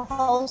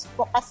 nag-house-to-house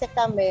po kasi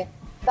kami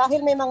dahil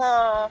may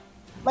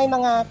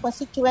mga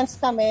constituents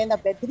kami na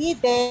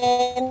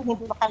bedridden,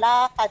 hindi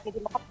makalakad,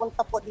 hindi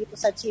makapunta po dito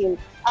sa gym.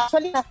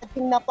 Actually,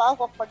 nasa-gym na po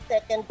ako for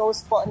second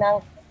dose po ng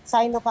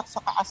Sinovac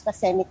sa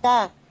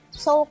AstraZeneca.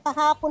 So,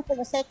 kahapon po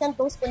yung second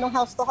dose po ng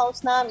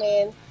house-to-house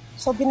namin.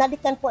 So,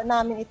 binalikan po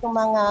namin itong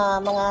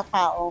mga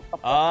taong po.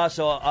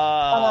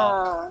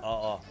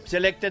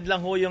 Selected lang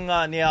ho yung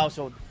ni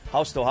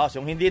house-to-house,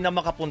 yung hindi na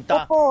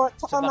makapunta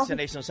sa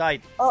vaccination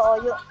site.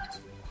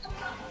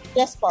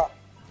 Yes po.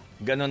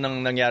 Ganun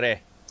ang nangyari.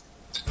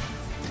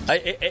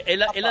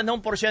 Ilan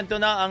hong porsyento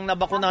na ang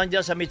nabakunahan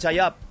dyan sa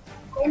Mitsayap?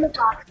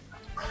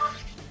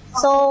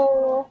 So,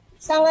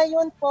 sa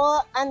ngayon po,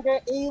 under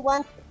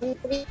A1,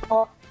 A3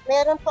 po,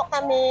 meron po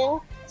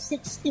kaming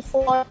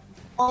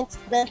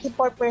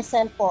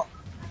 64.24% po.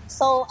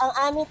 So, ang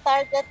aming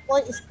target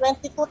po is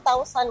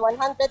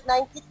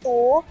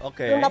 22,192.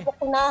 Okay. Yung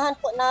nabukunahan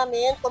po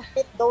namin,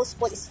 complete dose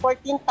po is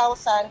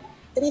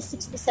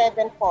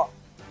 14,367 po.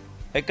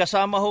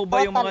 Kasama ho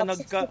ba yung mga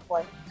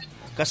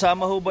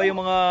kasama ho ba yung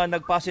mga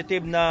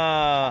nag-positive na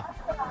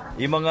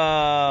yung mga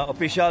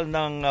opisyal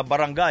ng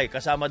barangay?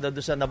 Kasama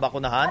doon sa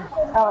nabakunahan?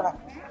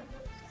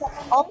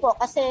 Opo,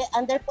 kasi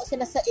under po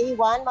sila sa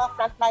A1, mga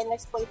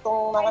frontliners po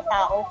itong mga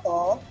taong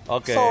to.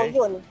 Okay. So,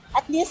 yun.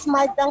 At least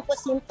mild lang po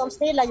symptoms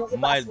nila. Yung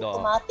iba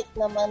asymptomatic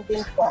naman din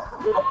po.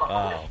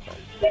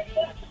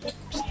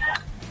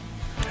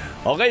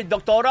 Okay,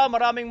 Doktora,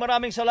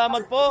 maraming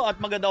salamat po at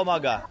magandang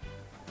umaga.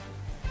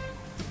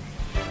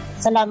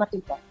 Salamat din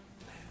po.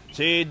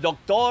 Si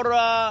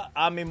Doktora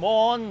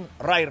Amimon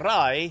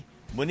Ray,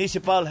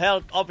 Municipal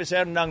Health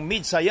Officer ng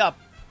Midsayap,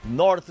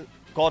 North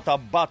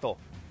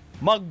Cotabato.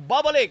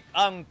 Magbabalik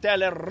ang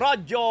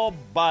Teleradyo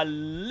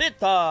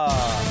Balita.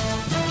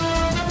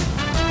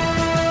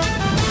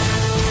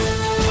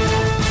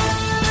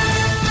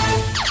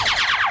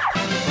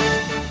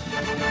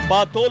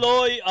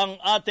 Patuloy ang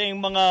ating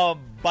mga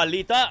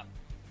balita.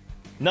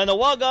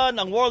 Nanawagan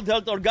ang World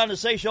Health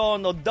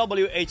Organization o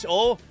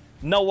WHO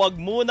na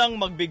huwag munang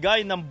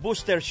magbigay ng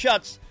booster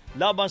shots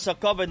laban sa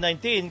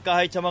COVID-19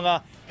 kahit sa mga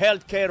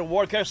healthcare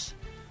workers.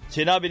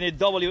 Sinabi ni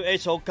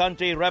WHO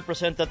Country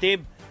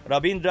Representative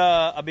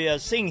Rabindra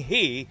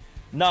Abiyasinghe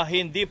na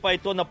hindi pa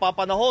ito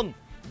napapanahon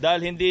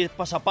dahil hindi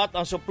pa sapat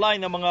ang supply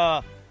ng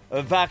mga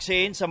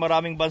vaccine sa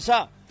maraming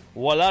bansa.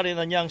 Wala rin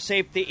na niyang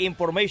safety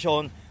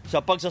information sa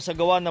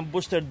pagsasagawa ng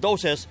booster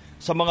doses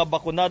sa mga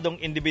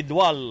bakunadong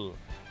individual.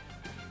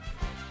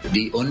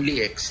 The only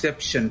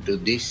exception to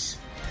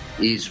this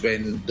is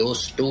when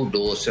those two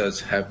doses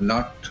have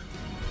not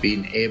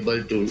been able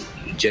to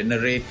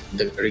generate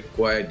the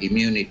required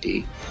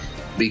immunity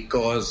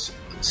because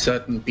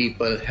certain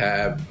people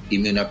have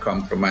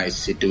immunocompromised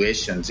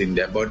situations in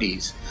their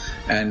bodies,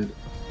 and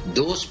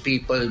those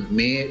people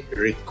may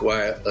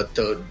require a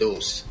third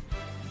dose.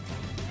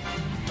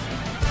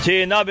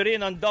 Sinabi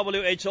rin ng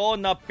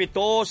WHO na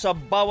 7 sa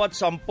bawat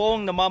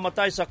 10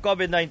 namamatay sa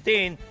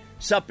COVID-19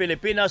 sa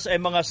Pilipinas ay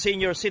mga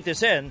senior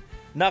citizen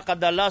na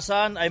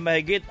kadalasan ay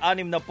mahigit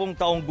 60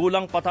 taong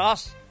gulang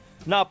pataas.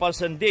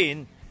 Napansin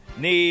din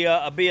ni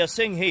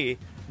Abiyasinghe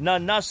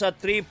na nasa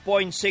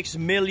 3.6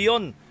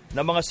 million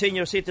na mga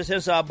senior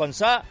citizens sa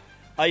bansa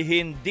ay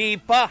hindi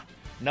pa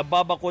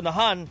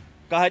nababakunahan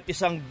kahit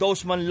isang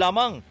dose man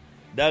lamang.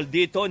 Dahil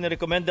dito,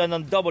 nirekomenda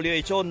ng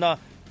WHO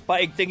na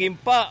paigtingin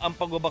pa ang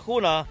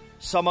pagbabakuna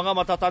sa mga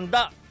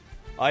matatanda.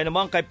 Ayon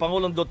naman kay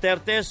Pangulong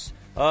Duterte,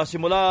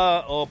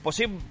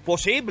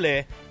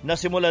 posible na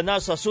simula na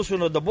sa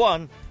susunod na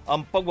buwan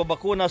ang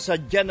pagbabakuna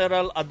sa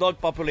general adult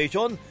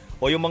population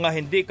o yung mga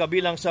hindi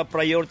kabilang sa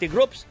priority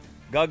groups.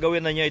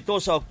 Gagawin na niya ito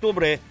sa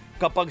Oktubre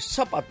kapag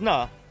sapat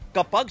na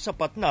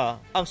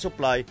ang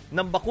supply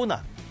ng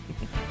bakuna.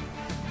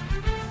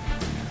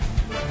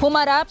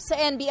 Humarap sa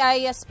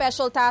NBI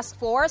Special Task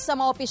Force sa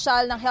mga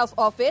opisyal ng Health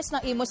Office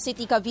ng Imus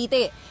City,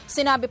 Cavite.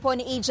 Sinabi po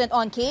ni Agent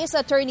on Case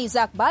Attorney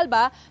Zach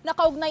Balba na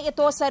kaugnay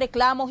ito sa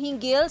reklamo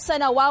hinggil sa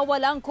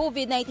nawawalang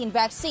COVID-19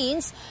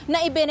 vaccines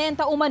na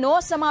ibinenta umano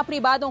sa mga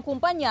pribadong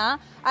kumpanya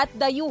at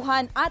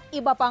dayuhan at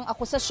iba pang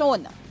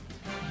akusasyon.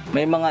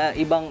 May mga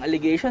ibang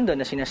allegation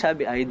doon na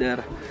sinasabi either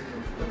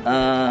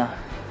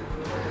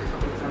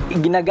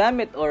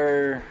ginagamit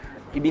or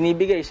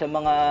ibinibigay sa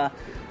mga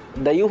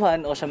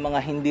dayuhan o sa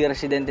mga hindi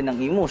residente ng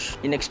Imus.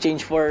 In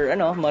exchange for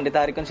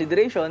monetary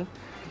consideration,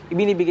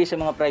 ibinibigay sa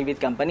mga private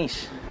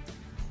companies.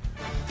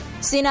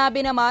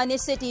 Sinabi naman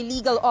ni City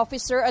Legal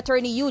Officer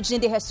Attorney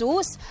Eugene De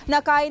Jesus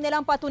na kaya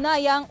nilang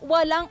patunayang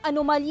walang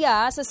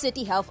anomalya sa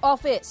City Health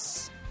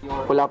Office.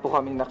 Wala po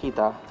kaming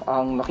nakita.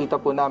 Ang nakita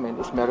po namin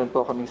is meron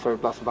po kaming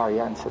surplus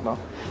variants.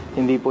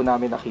 Hindi po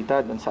namin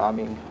nakita dun sa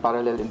aming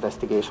parallel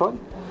investigation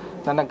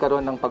na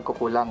nagkaroon ng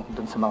pagkukulang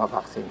dun sa mga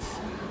vaccines.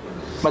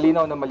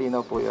 Malinaw na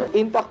malinaw po yun.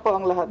 Intact po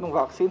ang lahat ng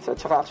vaccines at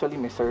saka actually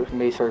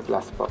may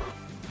surplus po.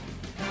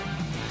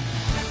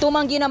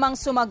 Tumanggi namang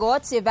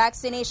sumagot si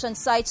Vaccination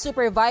Site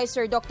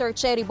Supervisor Dr.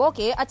 Cherry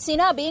Boque at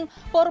sinabing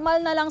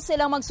formal na lang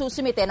silang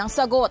magsusumite ng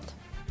sagot.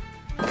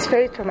 It's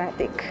very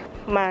traumatic.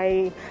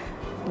 My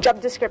job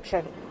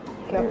description.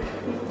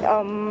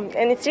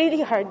 And it's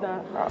really hard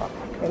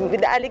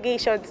with the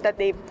allegations that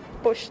they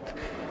pushed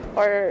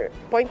or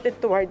pointed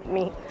toward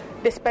me.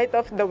 Despite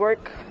of the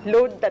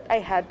workload that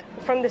I had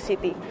from the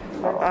city,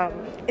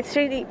 it's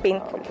really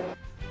painful.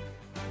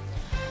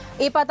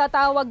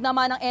 Ipatatawag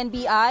naman ng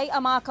NBI ang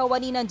mga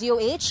kawani ng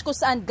DOH kung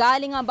saan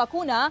galing ang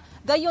bakuna,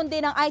 gayon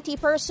din ang IT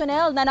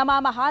personnel na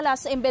namamahala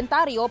sa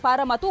inventaryo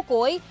para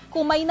matukoy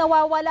kung may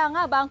nawawala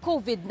nga ba ang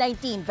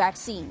COVID-19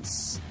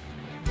 vaccines.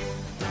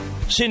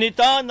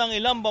 Sinita ng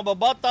ilang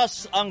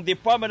mababatas ang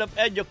Department of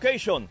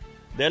Education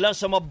dahil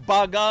sa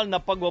mabagal na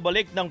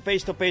pagbabalik ng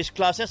face-to-face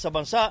classes sa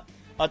bansa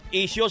at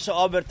issue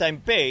sa overtime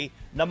pay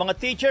ng mga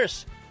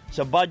teachers.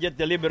 Sa budget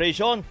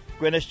deliberation,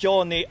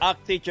 kwenestyon ni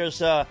ACT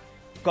Teachers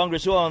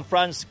Congresswoman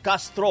Franz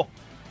Castro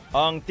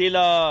ang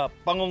tila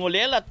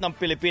pangungulilat ng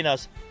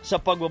Pilipinas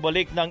sa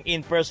pagbabalik ng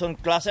in-person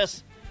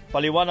classes.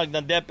 Paliwanag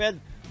ng DepEd,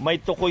 may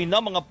tukoy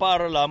na mga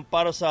paaralan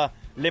para sa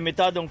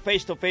limitadong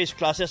face-to-face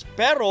classes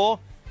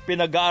pero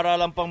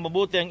pinag-aaralan pang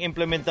mabuti ang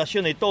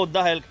implementasyon nito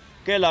dahil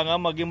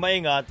kailangan maging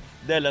maingat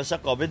dahil sa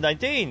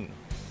COVID-19.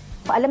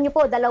 Alam niyo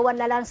po, 2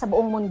 na lang sa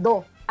buong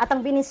mundo. At ang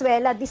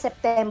Venezuela, di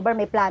September,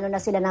 may plano na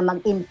sila na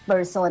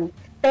mag-in-person.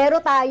 Pero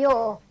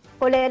tayo,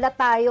 kulela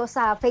tayo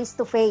sa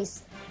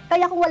face-to-face.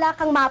 Kaya kung wala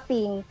kang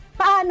mapping,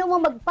 paano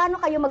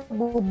kayo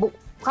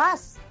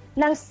magbubukas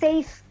ng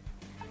safe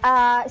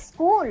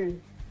school?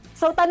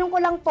 So tanong ko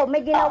lang po,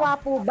 may ginawa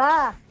po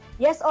ba?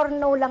 Yes or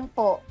no lang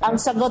po? Ang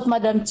sagot,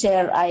 Madam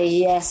Chair,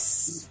 ay yes.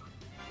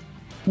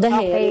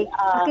 Dahil,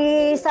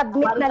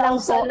 submit na lang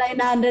po.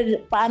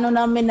 1,900, paano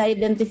namin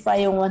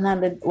na-identify yung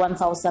 1,900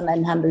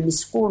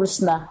 schools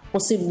na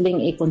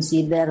posibleng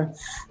i-consider.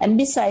 And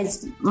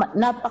besides,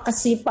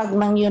 napakasipag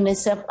ng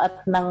UNICEF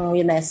at ng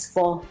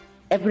UNESCO.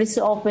 Every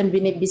so often,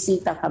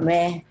 binibisita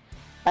kami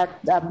at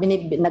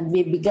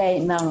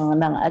nagbibigay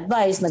ng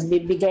advice,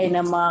 nagbibigay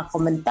ng mga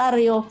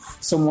komentaryo,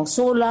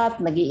 sumusulat,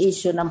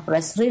 nag-i-issue ng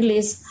press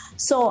release.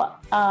 So,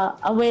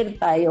 aware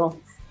tayo.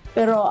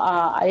 Pero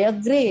I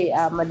agree,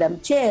 Madam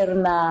Chair,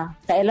 na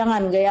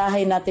kailangan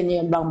gayahin natin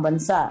yung ibang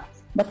bansa.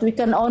 But we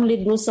can only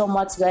do so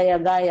much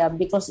gaya-gaya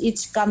because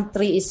each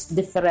country is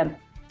different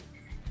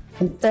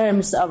in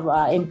terms of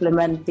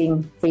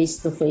implementing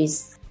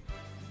face-to-face.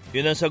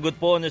 Yun ang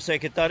sagot po ni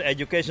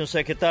Education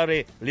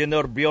Secretary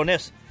Leonor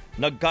Briones.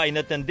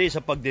 Nagka-inattende sa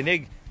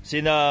pagdinig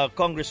sina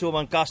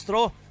Congresswoman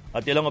Castro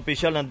at ilang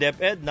opisyal ng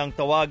DepEd nang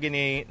tawagin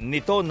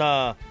ni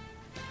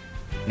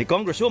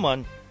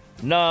Congresswoman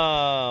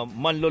na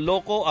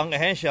manloloko ang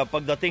ahensya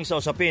pagdating sa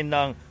usapin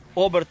ng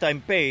overtime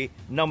pay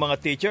ng mga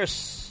teachers.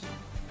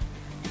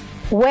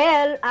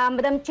 Well,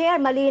 Madam Chair,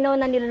 malinaw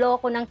na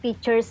niloloko ng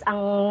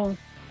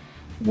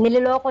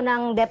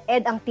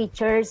DepEd ang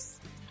teachers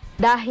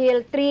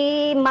dahil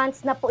 3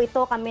 months na po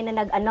ito kami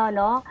na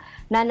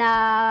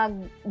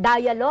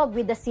nag-dialogue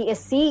with the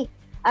CSC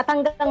at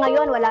hanggang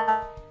ngayon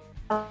wala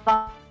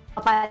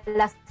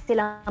pala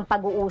silang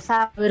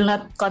pag-uusap. Will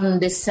not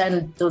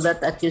condescend to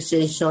that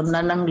accusation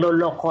na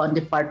nangloloko ang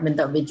Department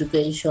of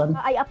Education.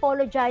 I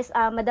apologize,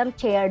 Madam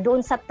Chair,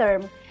 doon sa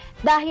term.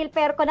 Dahil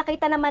pero kung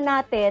nakita naman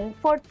natin,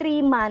 for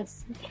 3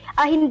 months,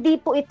 hindi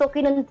po ito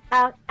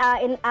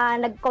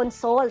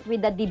nag-consult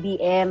with the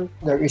DBM.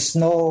 There is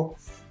no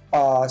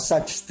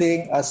such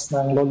thing as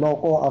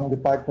nangloloko ang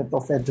Department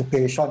of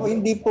Education.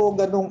 Hindi po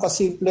ganun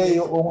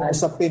kasimple yung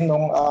usapin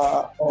ng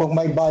kung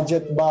may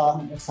budget ba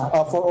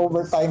for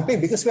overtime pay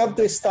because we have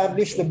to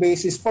establish the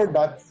basis for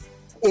that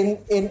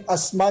in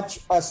as much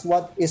as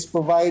what is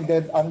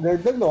provided under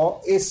the law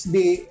is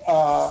the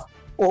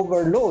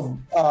overload,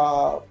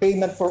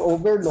 payment for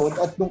overload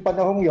at nung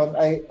panahong yon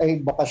ay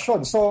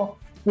bakasyon. So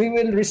we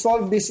will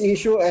resolve this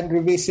issue and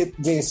revisit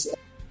this.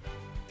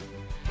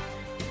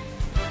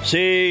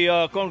 Si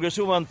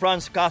Congresswoman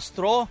Franz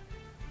Castro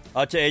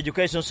at si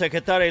Education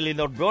Secretary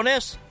Leonor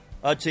Briones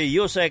at si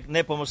Yusek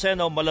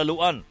Nepomuceno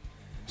Malaluan.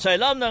 Sa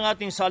ilam ng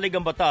ating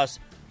saligang batas,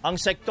 ang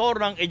sektor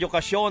ng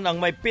edukasyon ang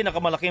may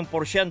pinakamalaking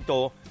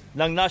porsyento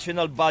ng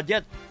national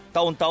budget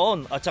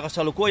taon-taon at sa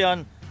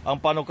kasalukuyan, ang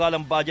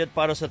panukalang budget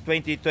para sa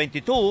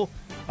 2022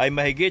 ay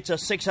mahigit sa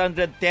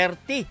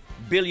 630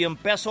 billion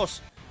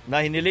pesos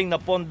na hiniling na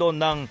pondo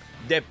ng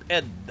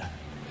DepEd.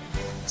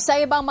 Sa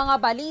ibang mga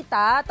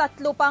balita, 3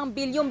 pang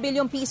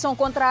bilyong-bilyong pisong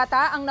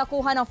kontrata ang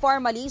nakuha ng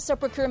Pharmaly sa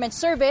procurement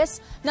service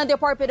ng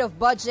Department of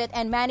Budget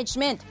and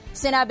Management.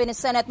 Sinabi ni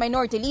Senate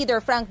Minority Leader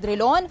Frank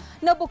Drilon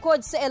na bukod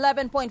sa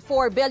 11.4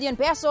 billion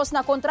pesos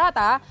na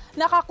kontrata,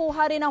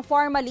 nakakuha rin ng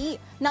Pharmaly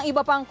ng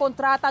iba pang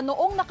kontrata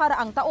noong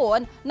nakaraang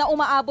taon na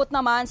umaabot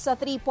naman sa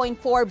 3.4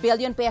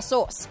 billion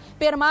pesos.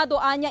 Pirmado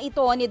anya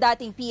ito ni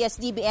dating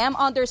PSDBM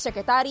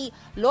Undersecretary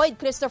Lloyd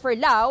Christopher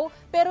Lau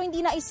pero hindi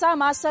na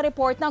isama sa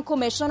report ng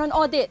Commission on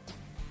Audit.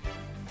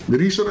 The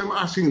reason I'm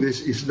asking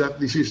this is that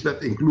this is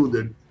not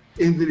included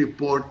in the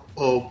report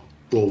of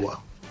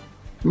COA.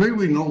 May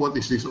we know what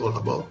is this all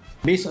about?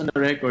 Based on the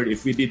record,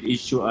 if we did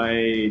issue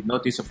a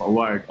notice of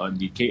award on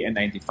the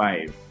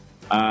KN95,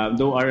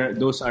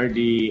 those are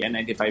the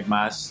N95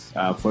 masks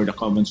for the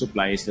common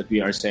supplies that we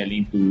are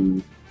selling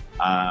to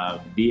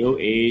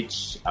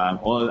DOH,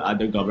 all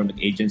other government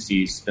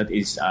agencies that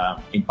is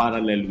in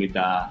parallel with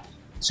the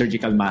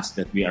surgical masks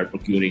that we are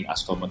procuring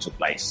as common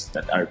supplies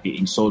that are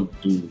being sold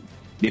to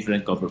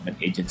different government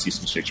agencies,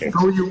 Mr. Chair.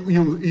 So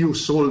you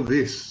sold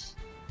this?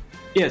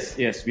 Yes,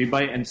 we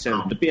buy and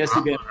sell. The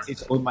PSDB has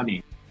its own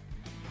money.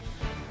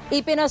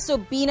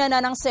 Ipinasubpina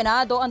na ng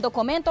Senado ang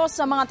dokumento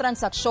sa mga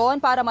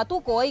transaksyon para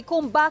matukoy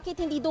kung bakit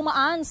hindi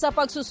dumaan sa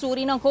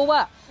pagsusuri ng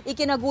COA.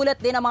 Ikinagulat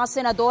din ng mga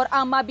senador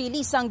ang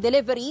mabilisang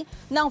delivery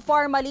ng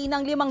Pharmaly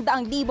ng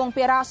 500,000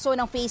 peraso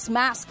ng face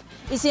mask.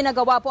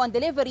 Isinagawa po ang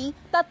delivery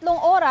 3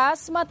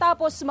 oras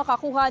matapos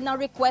makakuha ng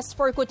request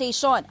for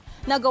quotation.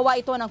 Nagawa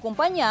ito ng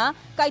kumpanya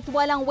kahit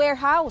walang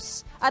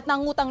warehouse at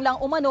nangutang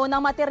lang umano ng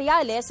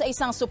materyales sa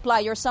isang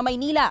supplier sa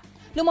Maynila.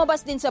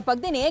 Lumabas din sa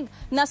pagdinig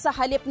na sa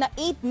halip na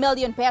 8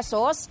 million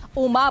pesos,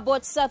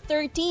 umabot sa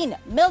 13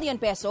 million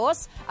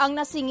pesos ang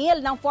nasingil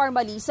ng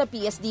Pharmaly sa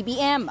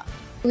PSDBM.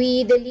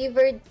 We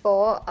delivered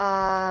po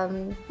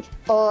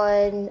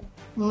on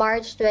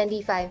March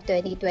 25,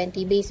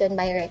 2020 based on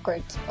my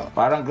records po.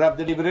 Parang grab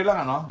delivery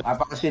lang, ano?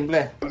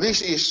 Napakasimple.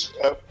 This is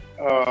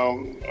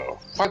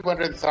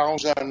 500,000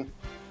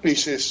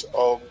 pieces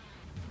of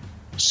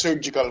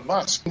surgical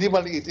mask. Hindi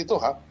maliit ito,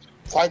 ha?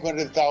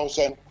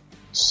 500,000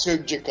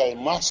 surgical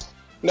mask.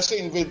 Nasa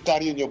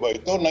inventory nyo ba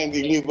ito na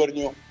deliver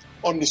nyo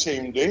on the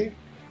same day?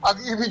 Ang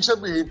ibig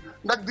sabihin,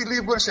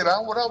 nag-deliver sila,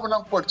 wala mo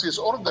ng purchase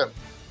order,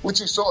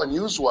 which is so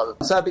unusual.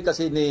 Sabi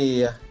kasi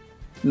ni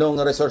nung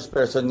resource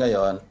person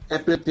ngayon,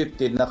 April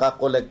 15,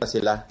 nakakolekta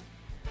sila.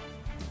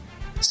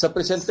 Sa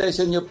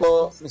presentation nyo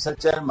po, Mr.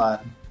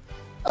 Chairman,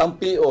 ang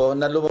PO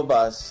na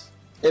lumabas,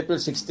 April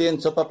 16.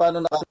 So,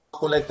 paano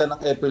nakakolekta ng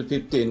April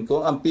 15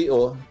 kung ang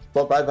PO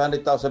for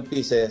 500,000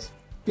 pieces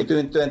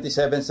between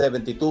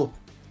 2772,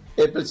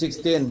 April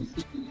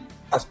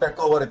 16, as per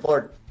COA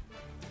report.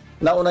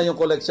 Nauna yung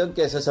collection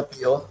kesa sa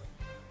PO.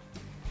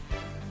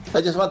 I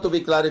just want to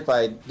be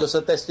clarified, doon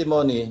sa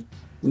testimony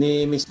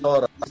ni Ms.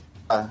 Nora,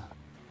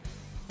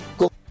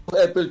 kung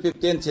April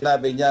 15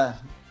 sinabi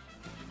niya,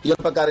 yung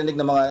pagkarinig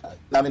ng mga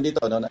namin dito,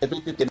 no,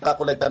 April 15,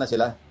 nakakolekta na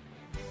sila.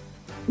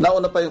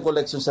 Nauna pa yung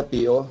collection sa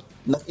PO,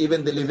 not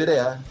even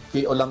delivery,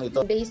 PO lang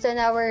ito. Based on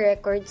our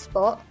records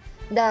po,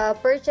 the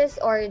purchase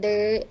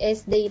order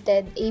is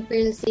dated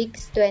April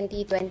 6,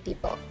 2020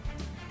 po.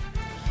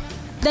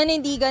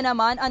 Nanindigan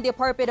naman ang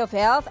Department of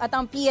Health at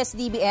ang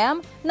PSDBM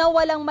na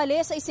walang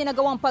mali sa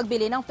isinagawang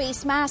pagbili ng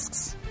face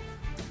masks.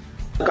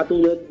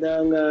 Katulad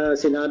ng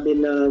sinabi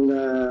ng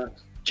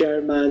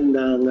chairman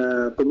ng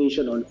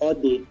Commission on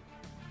Audit,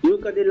 yung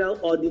kanilang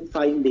audit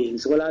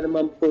findings, wala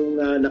naman pong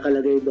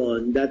nakalagay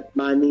doon that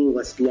money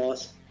was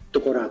lost to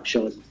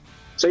corruption.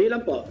 So yun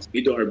lang po. We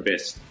do our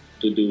best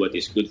to do what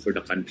is good for the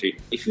country.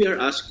 If we are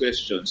asked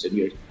questions and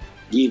we are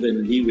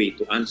given leeway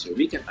to answer,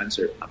 we can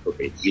answer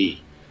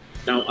appropriately.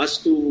 Now, as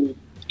to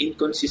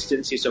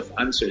inconsistencies of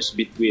answers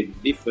between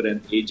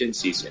different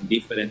agencies and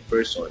different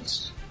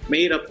persons,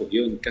 mahirap po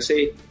yun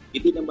kasi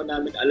hindi naman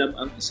namin alam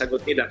ang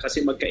sagot nila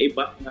kasi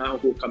magkaiba nga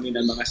po kami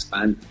ng mga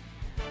stand.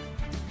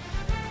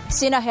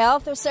 Sina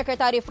Health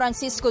Secretary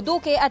Francisco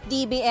Duque at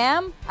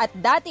DBM at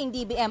dating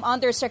DBM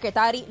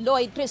Undersecretary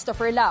Lloyd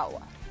Christopher Lau.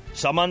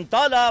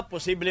 Samantala,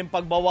 posibleng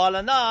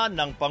pagbawalan na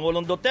ng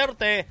Pangulong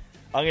Duterte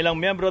ang ilang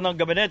miyembro ng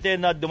gabinete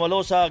na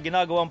dumalo sa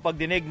ginagawang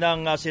pagdinig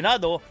ng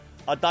Senado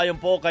at ayon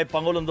po kay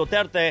Pangulong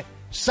Duterte,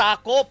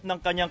 sakop ng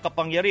kanyang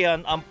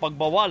kapangyarihan ang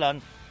pagbawalan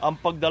ang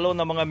pagdalo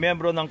ng mga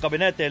miyembro ng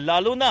kabinete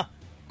lalo na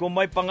kung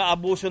may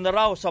pang-aabuso na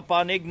raw sa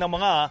panig ng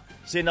mga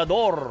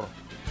senador.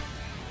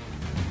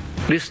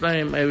 This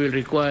time I will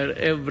require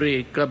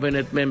every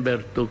cabinet member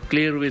to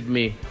clear with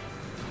me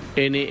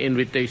any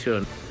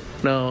invitation.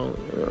 Now,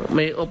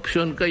 may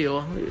option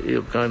kayo.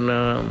 You can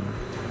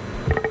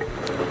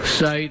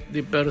cite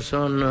the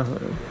person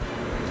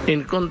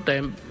in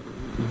contempt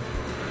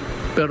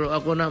Pero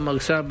ako na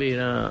magsabi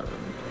na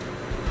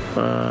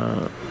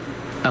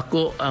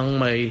ako ang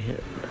may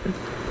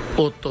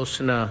utos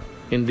na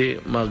hindi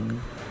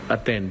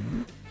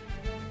mag-attend.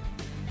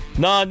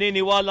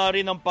 Naniniwala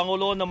rin ang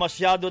Pangulo na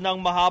masyado nang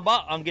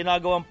mahaba ang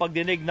ginagawang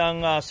pagdinig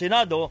ng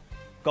Senado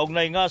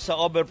kaugnay nga sa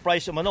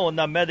overpriced umano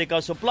na medical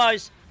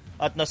supplies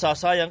at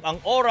nasasayang ang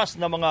oras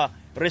ng mga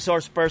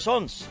resource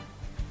persons.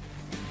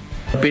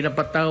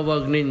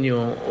 Pinapatawag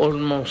ninyo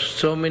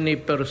almost so many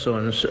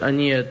persons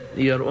and yet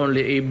you're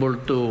only able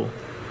to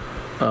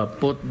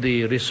put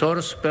the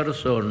resource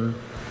person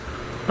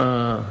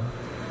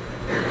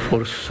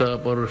for 4,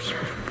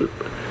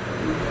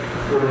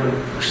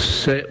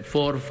 5,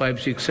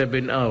 6,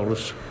 7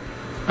 hours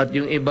at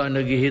yung iba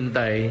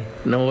naghihintay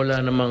na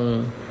wala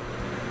namang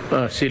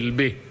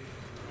silbi.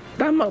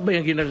 Tama ba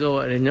yung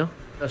ginagawa ninyo?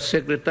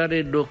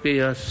 Secretary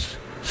Duque has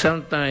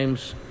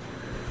sometimes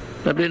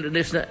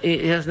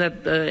he has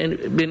not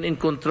been in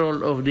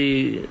control of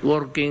the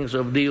workings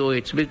of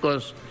DOH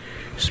because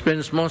he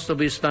spends most of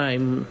his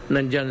time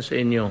nandyan sa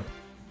inyo.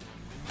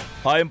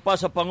 Ayon pa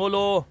sa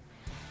Pangulo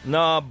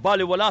na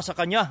baliwala sa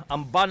kanya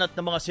ang banat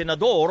ng mga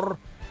senador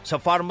sa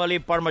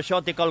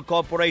Pharmaceutical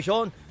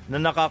Corporation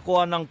na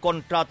nakakuha ng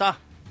kontrata.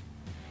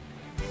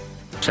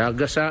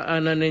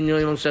 Sagasaan na ninyo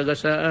yung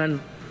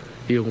sagasaan,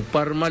 yung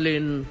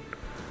Parmalin,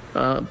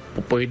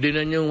 pwede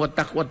na nyo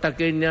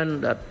watak-watakin yan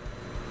that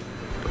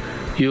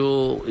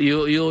you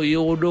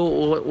do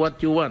what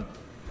you want.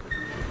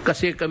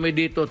 Kasi kami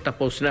dito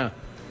tapos na.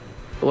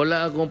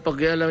 Wala akong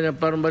pakialam ng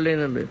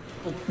Parmalin.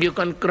 You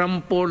can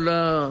crumple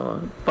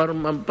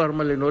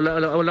Parmalin.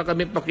 Wala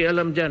kami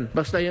pakialam dyan.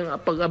 Basta yung ang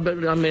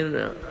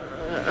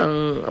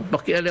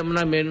pakialam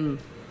namin,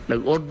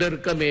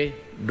 nag-order kami,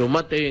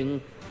 dumating,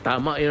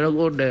 tama yung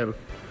nag-order.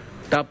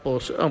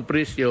 Tapos ang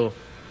presyo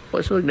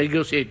was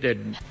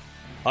negotiated.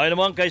 Ayon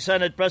naman kay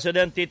Senate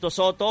President Tito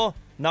Soto,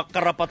 na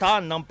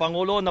karapatan ng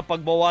Pangulo na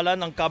pagbawalan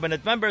ng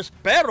cabinet members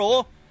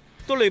pero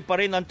tuloy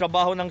pa rin ang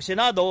trabaho ng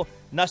Senado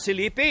na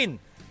silipin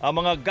ang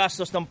mga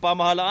gastos ng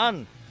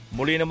pamahalaan.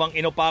 Muli namang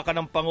inupakan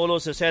ng Pangulo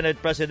sa Senate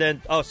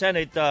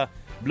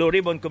Blue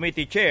Ribbon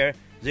Committee Chair,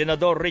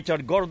 Senador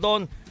Richard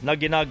Gordon, na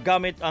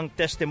ginagamit ang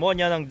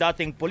testimonya ng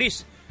dating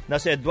pulis na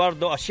si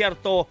Eduardo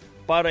Asierto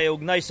para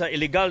iugnay sa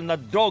iligal na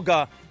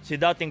droga si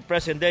dating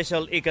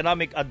Presidential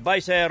Economic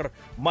Advisor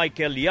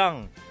Michael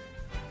Yang.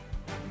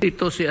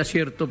 Ito si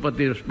Asierto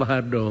pati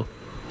Fajardo,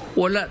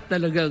 wala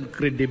talagang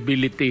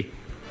credibility.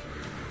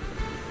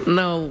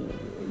 Now,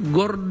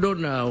 Gordon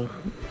now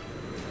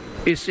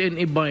is in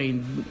a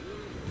bind.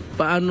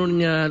 Paano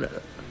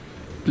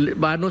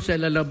siya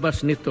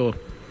lalabas nito?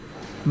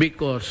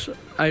 Because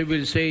I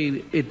will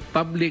say it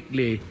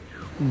publicly,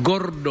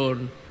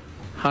 Gordon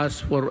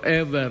has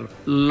forever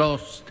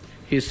lost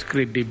his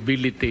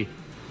credibility.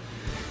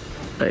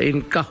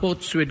 In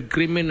cahoots with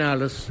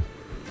criminals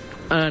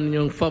and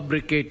yung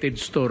fabricated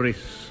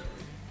stories.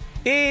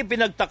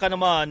 Ipinagtaka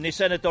naman ni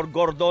Senator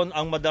Gordon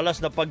ang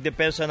madalas na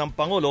pagdepensa ng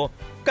Pangulo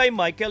kay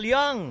Michael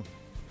Yang.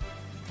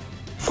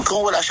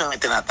 Kung wala siyang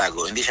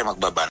itinatago, hindi siya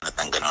magbabanat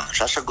ng gano'n.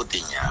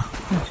 Sasagutin niya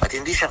at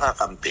hindi siya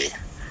kakampi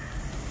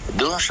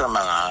doon sa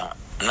mga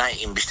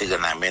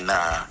naiimbestiga namin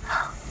na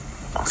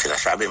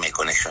sinasabi may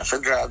connection sa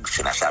drugs,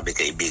 sinasabi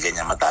kaibigan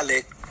niya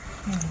matalik,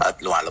 at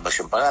lumalabas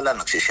yung pangalan,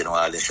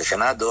 nagsisinungaling sa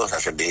Senado,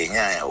 sasabihin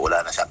niya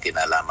wala na siyang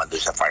kinalaman doon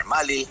sa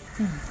Pharmali,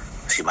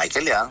 si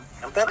Michael Yang.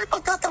 Pero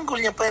ipagtatanggol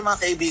niya pa yung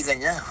mga kaibigan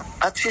niya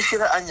at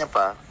sisiraan niya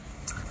pa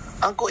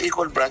ang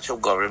co-equal branch of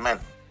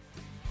government.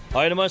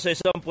 Ayon naman sa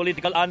isang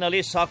political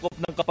analyst, sakop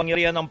ng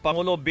kapangyarihan ng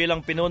Pangulo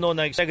bilang pinuno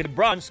ng executive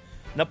branch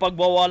na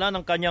pagbawalan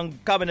ng kanyang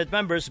cabinet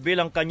members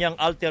bilang kanyang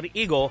alter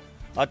ego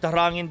at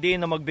harangin din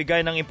na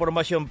magbigay ng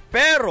impormasyon.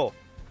 Pero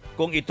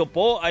kung ito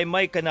po ay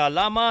may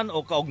kinalaman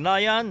o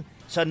kaugnayan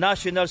sa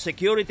national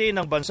security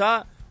ng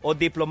bansa o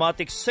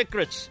diplomatic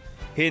secrets,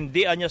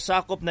 hindi anya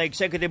sakop na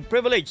executive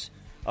privilege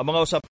ang mga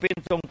usapin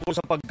tungkol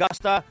sa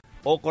paggasta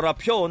o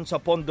korupsyon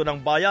sa pondo ng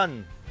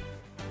bayan.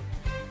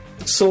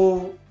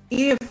 So,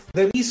 if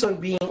the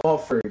reason being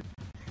offered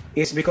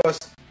is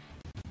because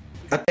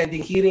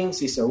attending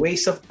hearings is a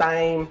waste of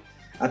time,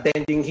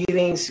 attending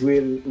hearings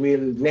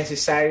will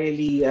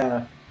necessarily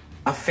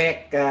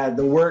affect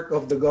the work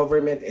of the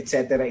government,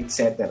 etc.,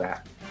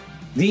 etc.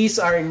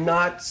 These are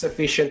not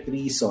sufficient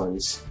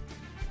reasons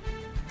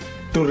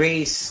to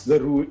raise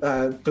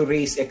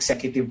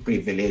executive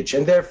privilege,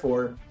 and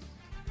therefore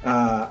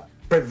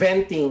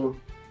preventing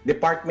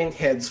department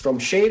heads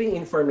from sharing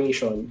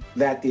information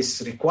that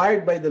is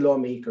required by the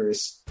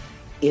lawmakers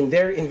in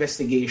their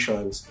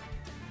investigations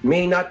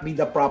may not be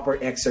the proper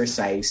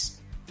exercise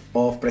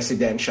of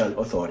presidential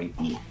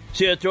authority.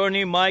 Si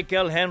Attorney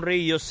Michael Henry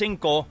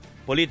Yosinko,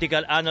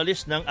 political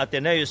analyst ng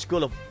Ateneo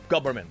School of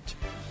Government.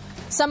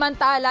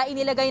 Samantala,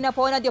 inilagay na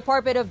po ng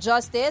Department of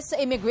Justice sa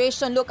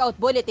Immigration Lookout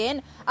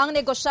Bulletin ang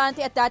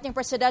negosyante at dating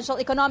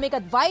Presidential Economic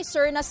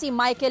Advisor na si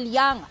Michael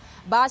Yang.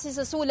 Base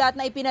sa sulat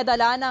na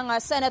ipinadala ng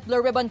Senate Blue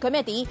Ribbon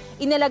Committee,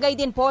 inilagay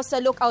din po sa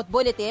lookout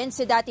bulletin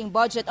si dating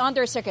Budget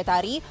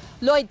Undersecretary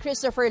Lloyd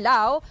Christopher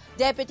Lau,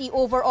 Deputy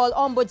Overall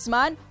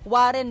Ombudsman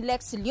Warren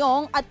Lex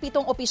Leong at 7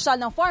 opisyal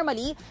ng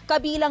Formally,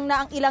 kabilang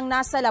na ang ilang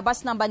nasa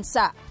labas ng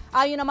bansa.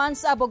 Ayon naman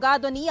sa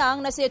abogado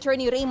niyang na si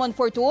Attorney Raymond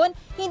Fortun,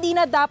 hindi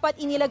na dapat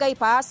inilagay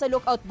pa sa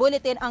lookout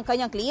bulletin ang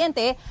kanyang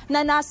kliyente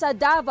na nasa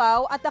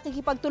Davao at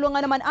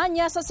nakikipagtulungan naman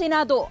anya sa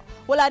Senado.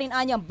 Wala rin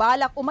anyang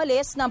balak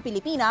umalis ng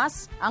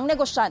Pilipinas ang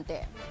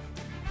negosyante.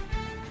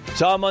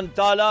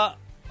 Samantala,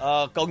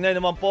 kaugnay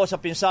naman po sa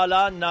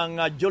pinsala ng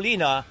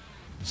Jolina,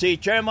 si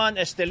Chairman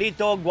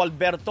Estelito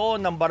Gualberto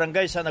ng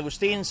Barangay San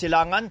Agustin,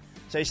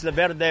 Silangan sa Isla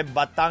Verde,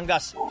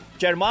 Batangas.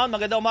 Chairman,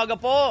 magandang umaga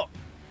po.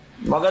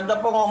 Maganda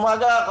pong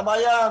umaga,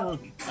 kabayan.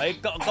 Ay,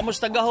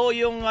 kamusta ho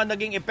yung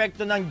naging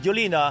epekto ng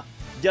Jolina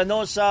dyan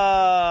sa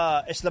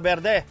Isla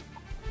Verde?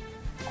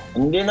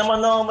 Hindi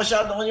naman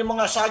masyadong yung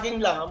mga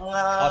saging lang,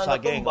 mga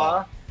saging.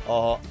 natumba.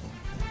 Oo.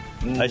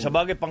 Ay,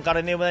 sabagay,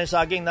 pangkaraniwan na yung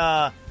saging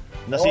na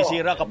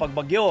nasisira kapag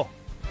bagyo.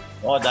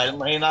 Dahil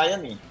mahina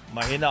yan eh.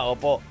 Mahina,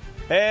 opo.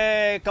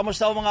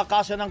 Kamusta ang mga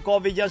kaso ng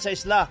COVID dyan sa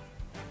isla?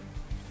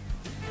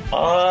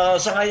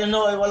 Sa ngayon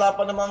ay wala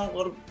pa namang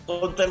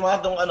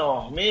konfirmadong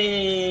may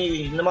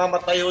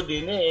namamatay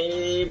din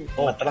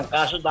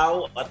matrangkaso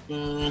daw at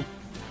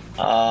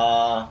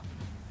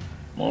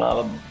mga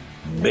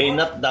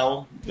baynat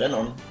daw,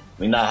 ganon.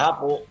 May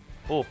nahapo.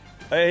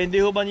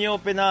 Hindi ho ba niyo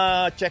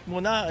pina-check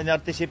muna ng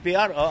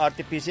RT-PCR o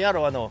RT-PCR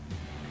o ano?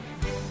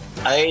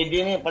 Ay,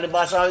 di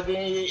palibasa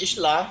din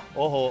isla.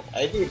 Oho.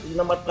 Ay, di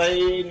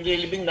namatay,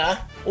 nililibing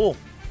na.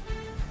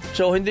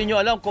 So, hindi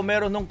nyo alam kung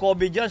meron ng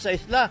COVID dyan sa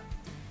isla?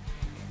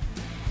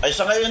 Ay,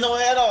 sa ngayon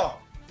wala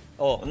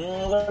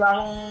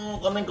akong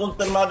kaming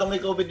konfirmado may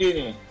COVID din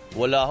eh.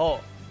 Wala ho.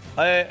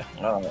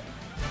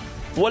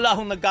 Wala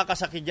akong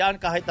nagkakasakit dyan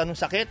kahit anong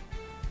sakit?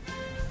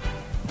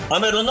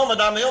 Meron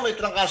madami may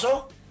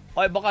trangkaso.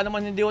 Ay, baka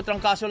naman hindi ho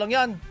trangkaso lang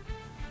yan.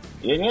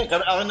 Yan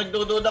ako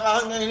nagdududa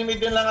ka,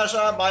 hinimidin lang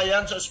sa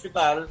bayan, sa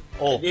ospital.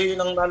 Hindi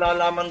nang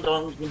nalalaman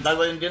doon, kung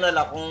dalawa yung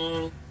dinala,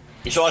 kung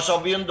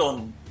isosob yun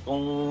doon,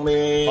 kung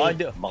may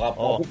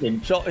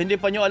makapositive. So, hindi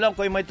pa nyo alam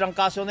kung may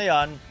trangkaso na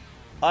yan,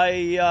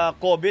 ay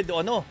COVID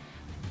o ano?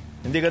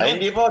 Hindi gano'n? Ay,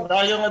 hindi po.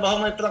 Dahil yung iba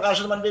may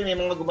trangkaso naman din,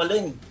 mga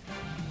gumaling.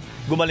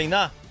 Gumaling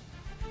na?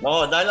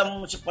 Oo, dahil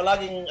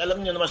palaging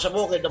alam nyo naman sa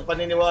bukid, ang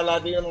paniniwala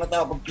din ng mga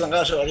tao, pag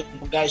trangkaso,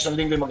 pagka isang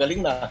linggo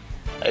magaling na.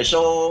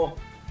 So,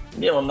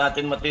 hindi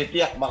natin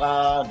matitiyak.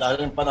 Baka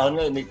dahil yung panahon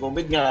nga, may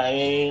COVID nga,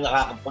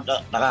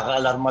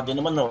 nakaka-alarma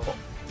din naman.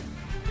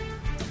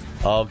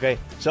 Okay.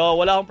 So,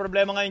 wala akong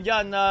problema ngayon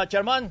dyan,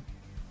 Chairman?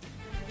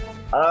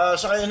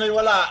 Sa ngayon ay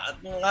wala.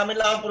 At namin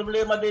lang ang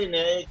problema din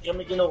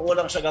kami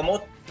kinukulang sa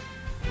gamot.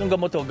 Anong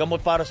gamot to?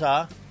 Gamot para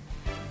sa?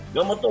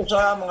 Gamot to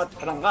sa mga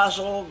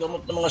trangkaso,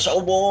 gamot ng mga sa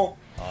ubo.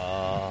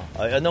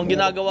 Anong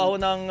ginagawa ho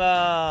ng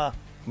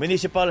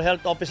Municipal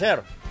Health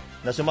Officer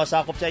na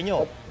sumasakop sa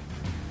inyo?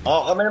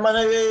 Kami naman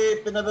ay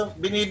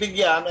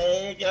binibigyan.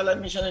 Kaya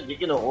alam minsan hindi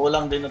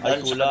kinukulang din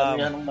dahil sa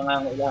kalamihan ng mga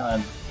kailangan.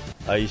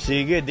 Ay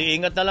sige, di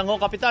ingat na lang ho,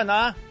 Kapitan,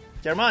 ha?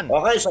 Chairman.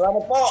 Okay,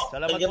 salamat po.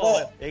 Salamat po.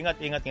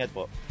 Ingat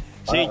po.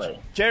 Si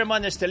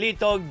Chairman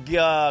Estelito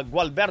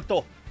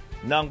Gualberto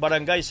ng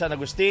Barangay San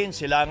Agustin,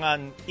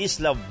 Silangan,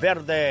 Isla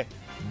Verde,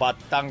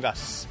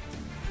 Batangas.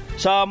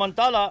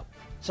 Samantala,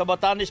 sa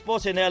Batanes po,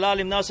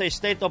 sinailalim na sa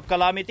state of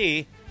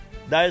calamity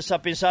dahil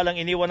sa pinsalang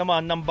iniwan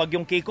naman ng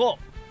Bagyong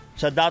Kiko.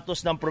 Sa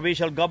datos ng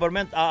provincial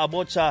government,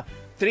 aabot sa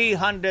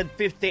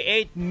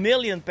 358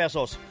 million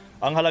pesos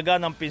ang halaga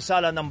ng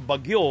pinsala ng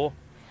bagyo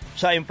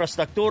sa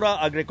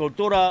infrastruktura,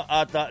 agrikultura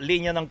at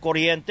linya ng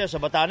kuryente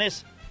sa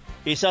Batanes.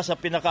 Isa sa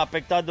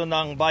pinakaapektado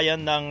ng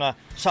bayan ng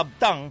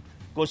Sabtang,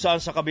 kung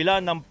saan sa kabila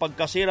ng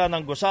pagkasira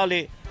ng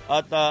gusali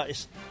at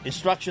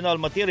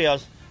instructional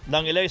materials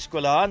ng ilang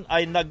eskwelahan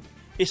ay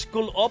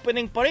nag-school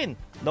opening pa rin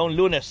noong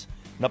Lunes.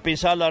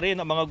 Napinsala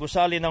rin ang mga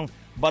gusali ng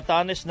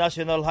Batanes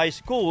National High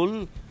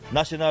School,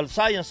 National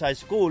Science High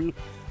School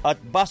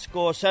at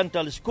Basco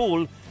Central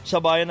School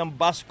sa bayan ng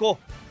Basco.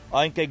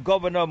 Ayon kay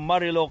Governor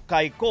Marilo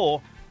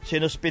Cayco,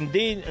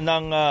 sinuspindi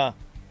ng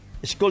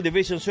School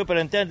Division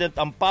Superintendent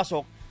ang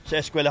pasok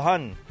sa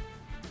eskwelahan.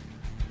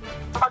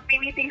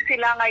 Magmi-meeting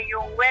sila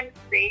ngayong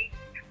Wednesday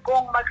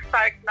kung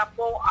mag-start na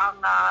po ang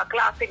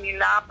klase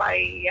nila by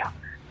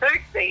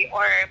Thursday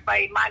or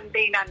by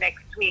Monday na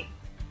next week.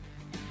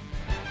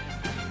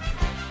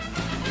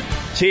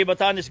 Si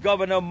Batanes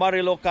Governor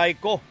Marilo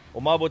Cayco,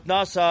 umabot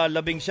na sa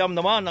 19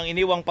 naman ang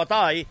iniwang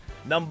patay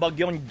ng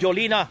bagyong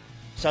Jolina.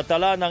 Sa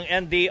tala ng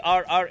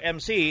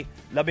NDRRMC,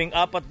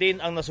 14 din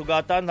ang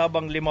nasugatan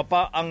habang 5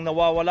 pa ang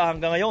nawawala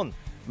hanggang ngayon.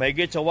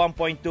 Mahigit sa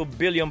 1.2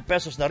 billion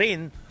pesos na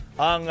rin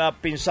ang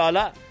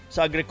pinsala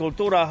sa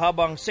agrikultura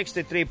habang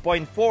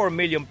 63.4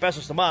 million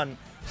pesos naman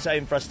sa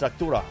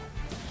infrastruktura.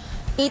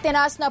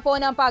 Itinaas na po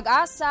ng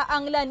Pag-asa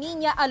ang La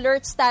Nina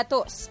Alert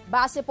status.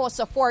 Base po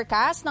sa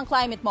forecast ng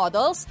climate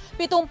models,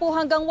 70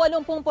 hanggang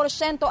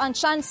 80% ang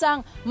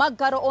tsansang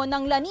magkaroon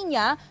ng La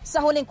Nina sa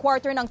huling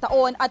quarter ng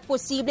taon at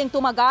posibleng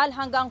tumagal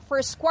hanggang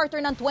first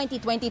quarter ng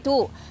 2022.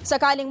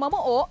 Sakaling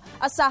mamuo,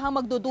 asahang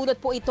magdudulot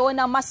po ito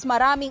ng mas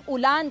maraming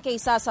ulan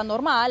kaysa sa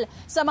normal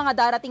sa mga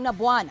darating na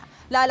buwan.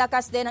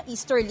 Lalakas din ang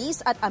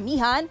easterlies at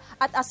amihan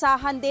at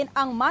asahan din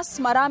ang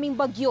mas maraming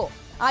bagyo.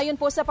 Ayon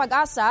po sa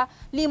Pag-asa,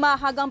 5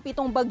 hanggang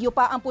 7 bagyo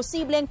pa ang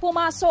posibleng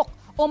pumasok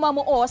o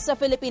mamuo sa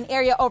Philippine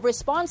Area of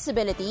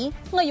Responsibility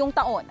ngayong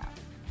taon.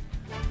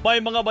 May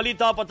mga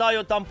balita pa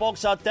tayo tampok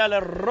sa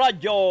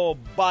Radyo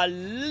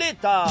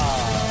Balita.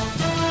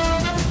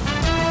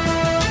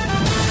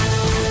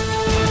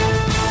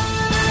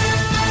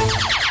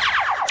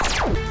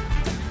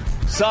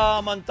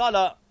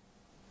 Samantala,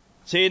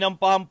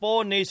 sinampahan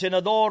po ni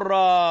Senador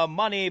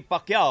Manny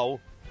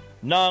Pacquiao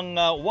ng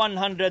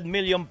 100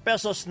 million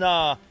pesos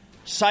na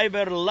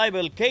cyber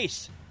libel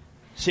case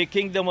si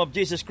Kingdom of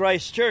Jesus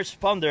Christ Church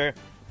founder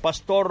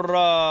Pastor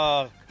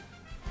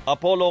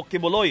Apollo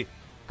Kibuloy.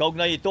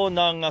 Kaugnay ito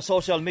ng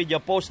social media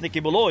post ni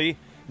Kibuloy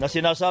na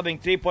sinasabing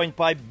 3.5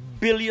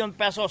 billion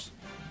pesos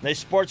na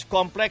sports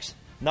complex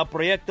na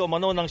proyekto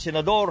umano ng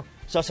senador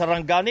sa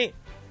Sarangani.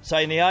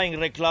 Sa inihaing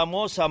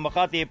reklamo sa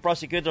Makati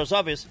Prosecutor's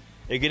Office,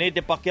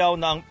 iginiti Pacquiao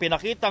na ang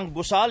pinakitang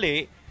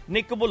gusali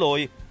ni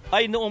Kibuloy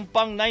ay noong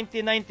pang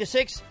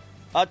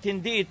 1996 at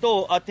hindi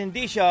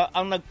siya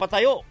ang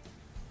nagpatayo.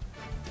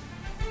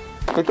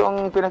 Ito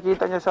ang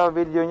pinakita niya sa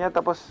video niya,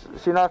 tapos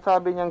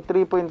sinasabi niyang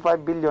 3.5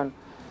 billion.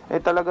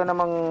 Talaga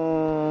namang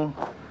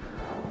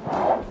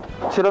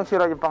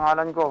sirang-sira yung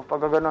pangalan ko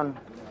pag gano'n.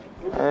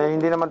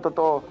 Hindi naman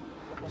totoo.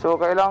 So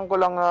kailangan ko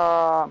lang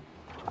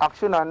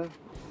aksyonan,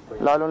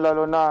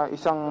 lalong-lalo na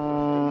isang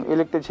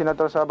elected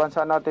senator sa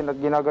bansa natin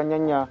at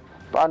ginaganyan niya.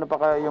 Paano pa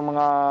kaya yung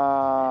mga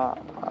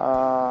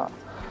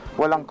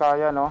walang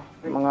kaya, no?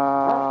 Mga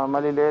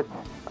maliliit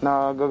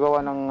na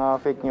gagawa ng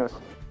fake news.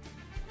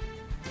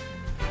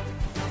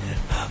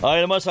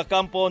 Ayon naman sa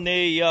kampo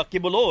ni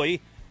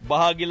Kibuloy,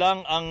 bahagi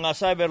lang ang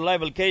cyber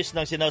libel case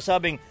ng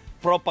sinasabing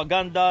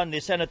propaganda ni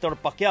Senator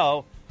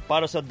Pacquiao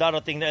para sa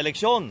darating na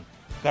eleksyon.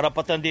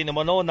 Karapatan din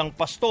naman ng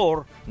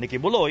pastor ni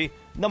Kibuloy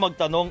na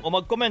magtanong o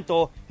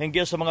magkomento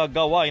hinggil sa mga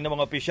gawain ng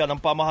mga opisyal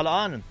ng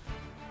pamahalaan.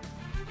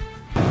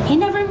 He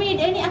never made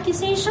any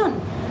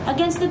accusation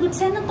against the good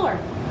senator,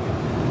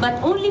 but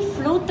only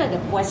floated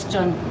a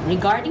question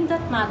regarding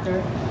that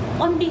matter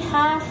on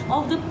behalf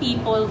of the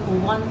people who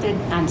wanted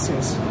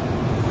answers.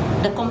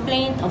 The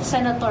complaint of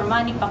Senator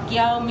Manny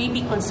Pacquiao may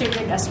be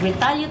considered as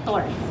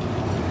retaliatory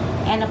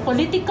and a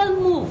political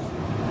move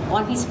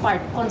on his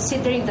part,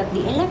 considering that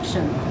the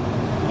election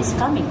is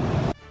coming.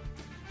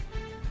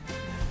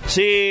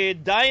 Si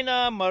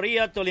Dina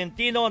Maria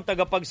Tolentino ang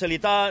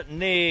tagapagsalita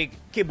ni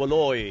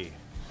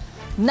Kibuloy.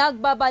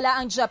 Nagbabala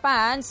ang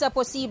Japan sa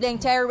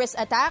posibleng terrorist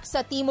attack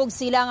sa Timog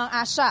Silangang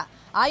Asya.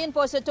 Ayon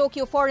po sa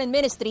Tokyo Foreign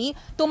Ministry,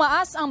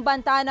 tumaas ang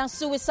banta ng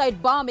suicide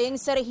bombing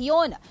sa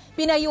rehiyon.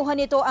 Pinayuhan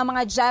nito ang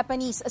mga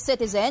Japanese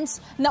citizens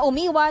na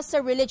umiwas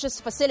sa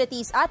religious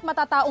facilities at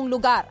matataong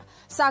lugar.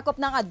 Sakop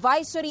ng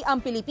advisory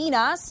ang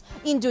Pilipinas,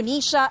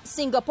 Indonesia,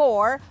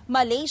 Singapore,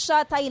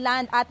 Malaysia,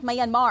 Thailand at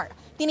Myanmar.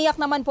 Tiniyak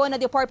naman po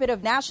na Department of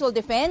National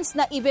Defense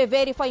na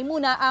i-verify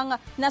muna ang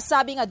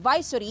nasabing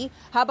advisory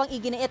habang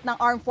iginiit ng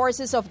Armed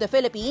Forces of the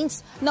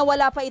Philippines na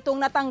wala pa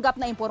itong natanggap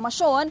na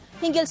impormasyon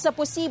hinggil sa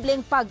posibleng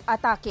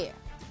pag-atake.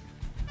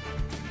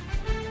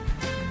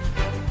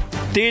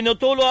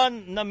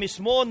 Tinutuluan na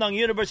mismo ng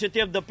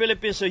University of the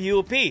Philippines sa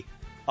UP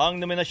ang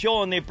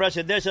nominasyon ni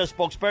Presidential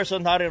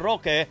Spokesperson Harry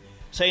Roque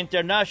sa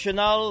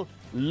International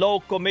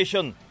Law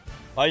Commission.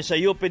 Ayon sa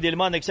UP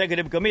Diliman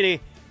Executive Committee,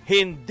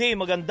 hindi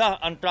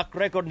maganda ang track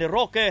record ni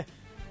Roque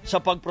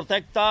sa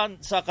pagprotekta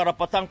sa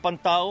karapatang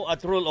pantao at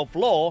rule of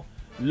law,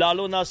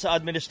 lalo na sa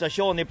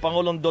administrasyon ni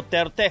Pangulong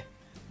Duterte.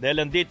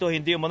 Dahil dito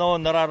hindi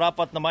umano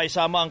nararapat na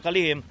maisama ang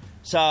kalihim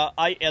sa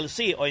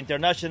ILC o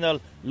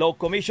International Law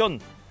Commission.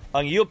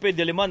 Ang UP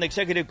Diliman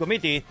Executive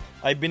Committee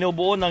ay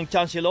binubuo ng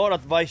Chancellor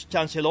at Vice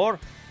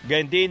Chancellor,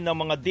 gayon din ng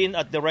mga Dean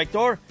at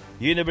Director,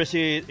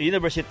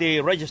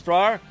 University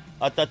Registrar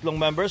at 3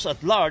 members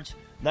at large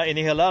na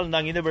inihalal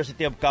ng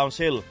University of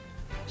Council.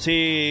 Si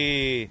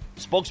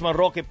Spokesman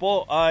Roque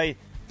po ay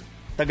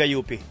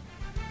taga-UP.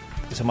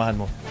 Kasamahan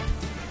mo.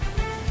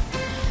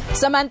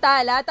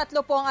 Samantala, 3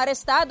 po ang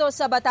arestado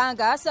sa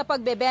Batangas sa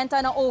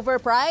pagbebenta ng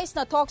overpriced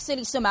na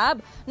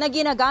tocilizumab na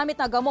ginagamit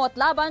na gamot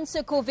laban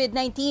sa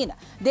COVID-19.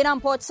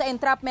 Dinampot sa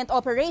entrapment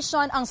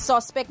operation ang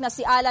suspect na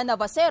si Alan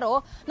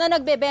Navasero na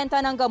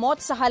nagbebenta ng gamot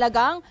sa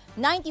halagang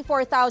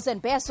 94,000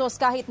 pesos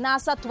kahit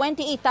nasa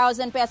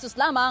 28,000 pesos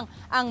lamang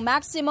ang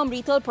maximum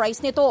retail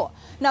price nito.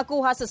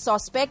 Nakuha sa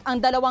suspect ang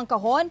 2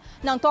 kahon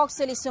ng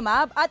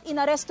tocilizumab at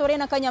inaresto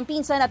rin ang kanyang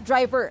pinsan at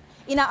driver.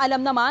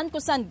 Inaalam naman kung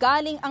saan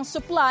galing ang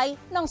supply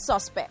ng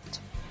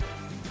suspect.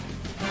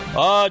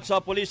 At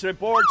sa police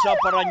report sa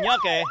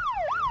Parañaque,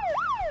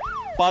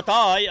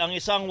 patay ang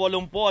isang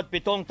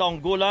 87 taong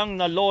gulang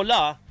na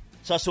lola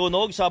sa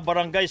sunog sa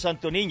Barangay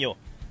Santo Niño.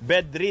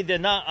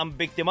 Bedridden na ang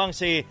biktimang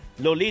si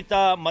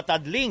Lolita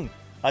Matadling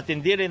at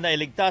hindi rin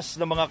nailigtas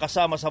ng mga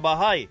kasama sa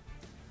bahay.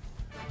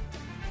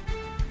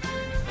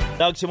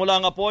 Nagsimula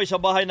ang apoy sa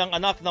bahay ng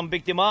anak ng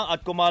biktima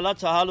at kumalat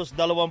sa halos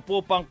 20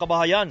 pang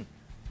kabahayan.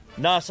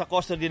 Nasa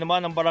custody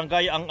naman ng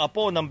barangay ang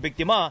apo ng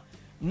biktima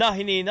na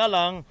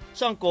hininalang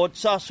sangkot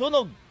sa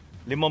sunog.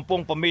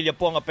 50 pamilya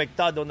po ang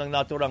apektado ng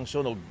naturang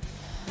sunog.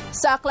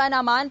 Sa Akla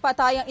naman,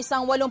 patay ang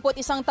isang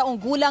 81 taong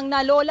gulang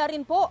na lola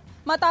rin po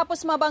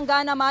matapos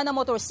mabangga naman ang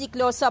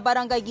motorsiklo sa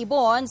Barangay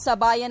Gibon sa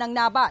bayan ng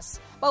Nabas.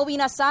 Pauwi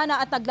na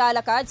sana at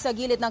naglalakad sa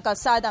gilid ng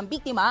kalsada ang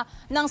biktima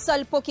nang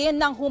salpukin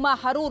ng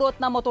humaharurot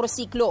na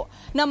motorsiklo.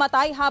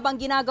 Namatay habang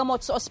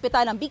ginagamot sa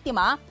ospital ang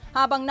biktima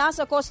habang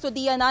nasa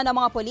kustodiya na ng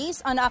mga polis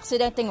ang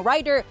aksidenteng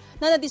rider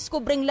na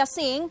nadiskubreng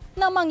lasing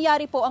na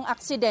mangyari po ang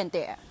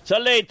aksidente. Sa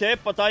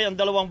Leyte, patay ang 2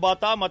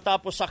 bata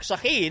matapos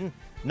saksakin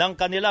ng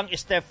kanilang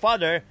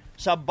stepfather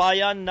sa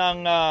bayan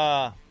ng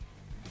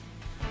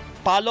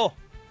Palo.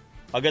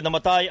 Agad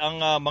namatay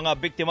ang mga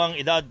biktimang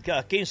edad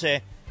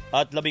 15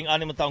 at 16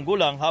 taong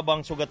gulang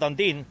habang sugatan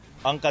din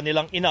ang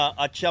kanilang ina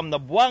at 9 na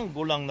buwang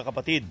gulang na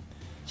kapatid.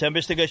 Sa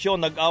investigasyon,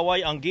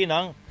 nag-away ang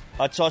ginang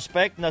at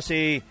suspect na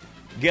si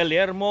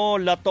Guillermo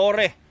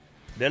Latorre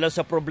dahil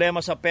sa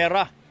problema sa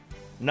pera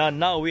na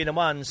nauwi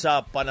naman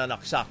sa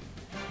pananaksak.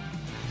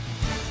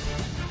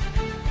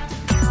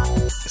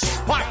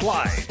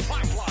 Spotlight!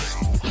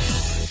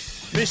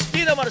 Miss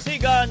Tina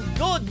Marsigan,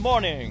 good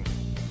morning!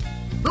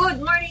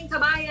 Good morning,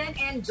 kabayan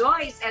and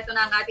Joyce. Ito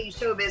na ang ating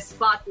showbiz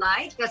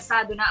spotlight.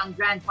 Kasado na ang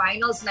grand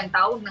finals ng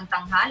Tawag ng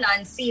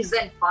Tanghalan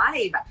Season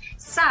 5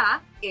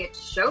 sa It's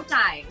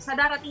Showtime. Sa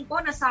darating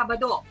po na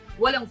Sabado,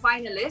 8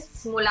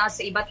 finalists mula sa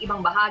iba't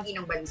ibang bahagi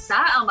ng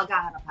bansa ang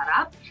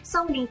maghaharap-harap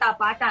sa huling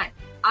tapatan.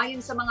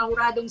 Ayon sa mga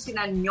huradong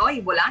sina Noy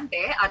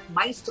Volante at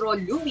Maestro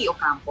Louie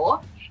Ocampo,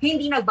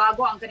 hindi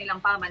nagbago ang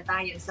kanilang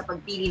pamantayan sa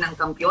pagpili ng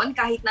kampyon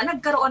kahit na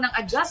nagkaroon ng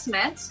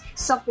adjustments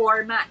sa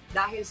format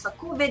dahil sa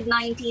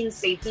COVID-19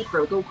 safety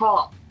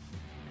protocol.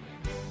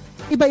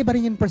 Iba-iba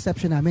rin yung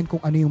perception namin kung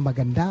ano yung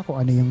maganda,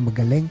 kung ano yung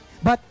magaling.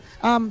 But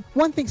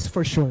one thing's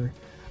for sure,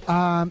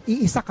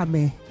 iisa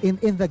kami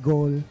in the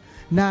goal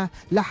na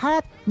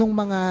lahat ng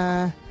mga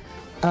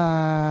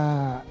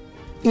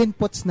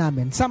inputs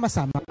namin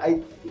sama-sama.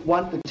 I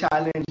want to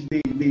challenge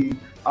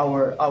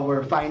our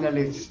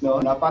finalists,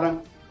 no, na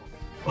parang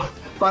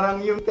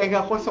yung tenga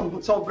ko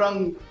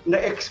sobrang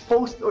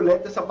na-exposed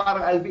ulit sa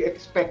parang I'll be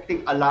expecting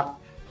a lot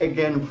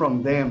again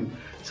from them.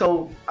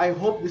 So I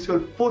hope this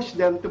will push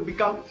them to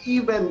become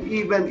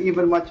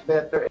even much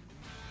better.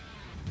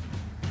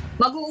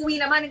 Mag-uuwi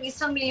naman ng 1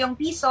 milyong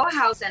piso,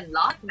 house and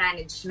lot,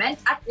 management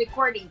at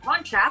recording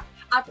contract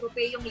at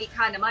tropeyong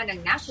likha naman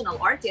ng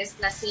national artist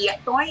na si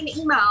Toy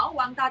Imao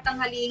ang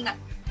tatanghaling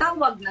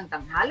Tawag ng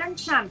Tanghalan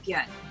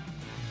champion.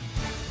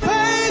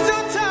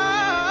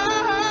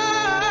 Samantala,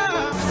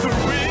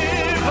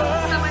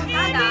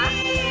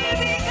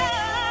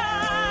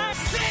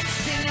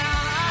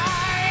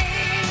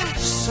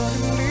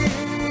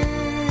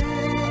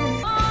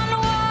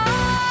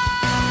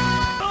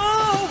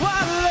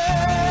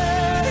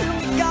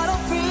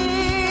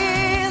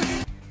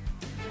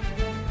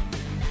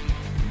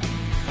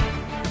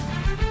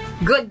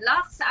 good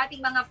luck sa ating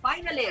mga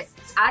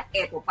finalists at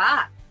eto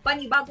pa.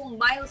 Panibagong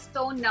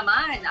milestone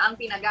naman ang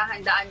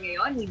pinaghahandaan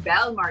ngayon ni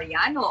Bel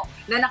Mariano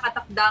na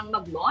nakatakdang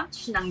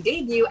mag-launch ng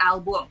debut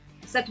album.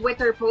 Sa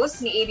Twitter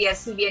post ni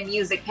ABS-CBN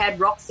Music Head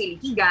Roxy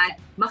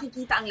Lihigan,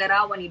 makikita ang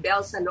larawan ni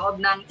Bel sa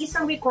loob ng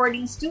isang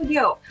recording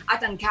studio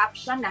at ang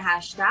caption na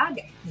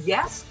hashtag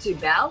Yes to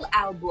Bel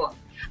Album.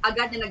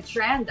 Agad na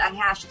nag-trend ang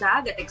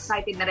hashtag at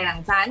excited na rin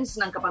ang fans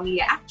ng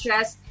kapamilya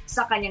actress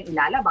sa kanyang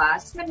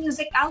ilalabas na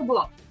music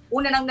album.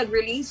 Una nang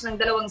nag-release ng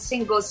 2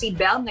 singles si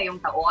Bel ngayong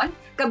taon,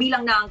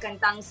 kabilang na ang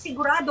kantang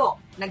Sigurado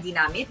na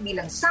ginamit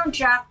bilang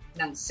soundtrack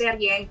ng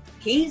seryeng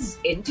He's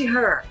Into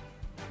Her.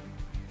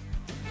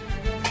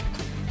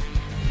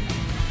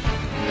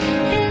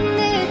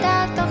 Hindi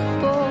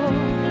tatakbo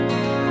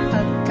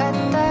pagkat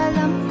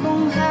alam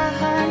kong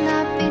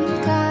hahanapin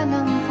ka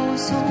ng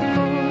puso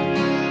ko.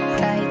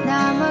 Kahit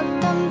na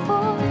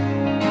magtampo,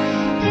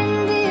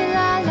 hindi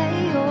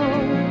lalayo.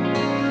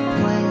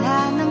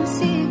 Wala nang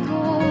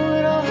sigurado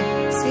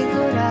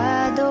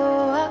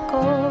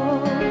ako.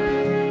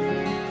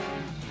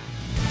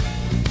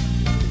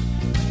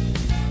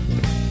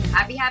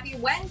 Happy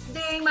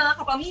Wednesday mga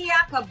kapamilya,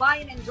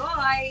 kabayan and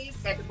Joyce!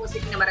 Ito po si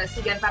Tina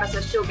Marasigan para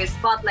sa Showbiz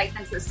Spotlight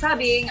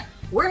nagsasabing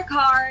work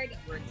hard,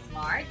 work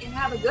smart, and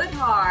have a good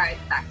heart.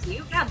 Back to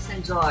you, Cabs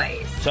and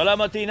Joyce.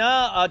 Salamat,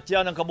 Tina. At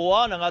yan ang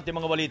kabuuan ng ating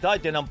mga balita.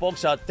 Itinampok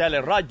sa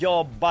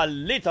Radyo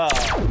Balita.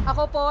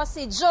 Ako po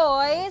si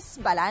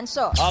Joyce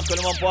Balancio. Ako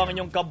naman po ang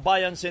inyong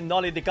kabayan si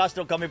Nolly De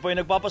Castro. Kami po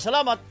ay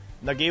nagpapasalamat.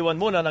 Nag-iwan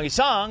muna ng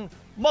isang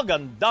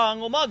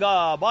magandang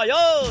umaga.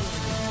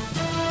 Bayon!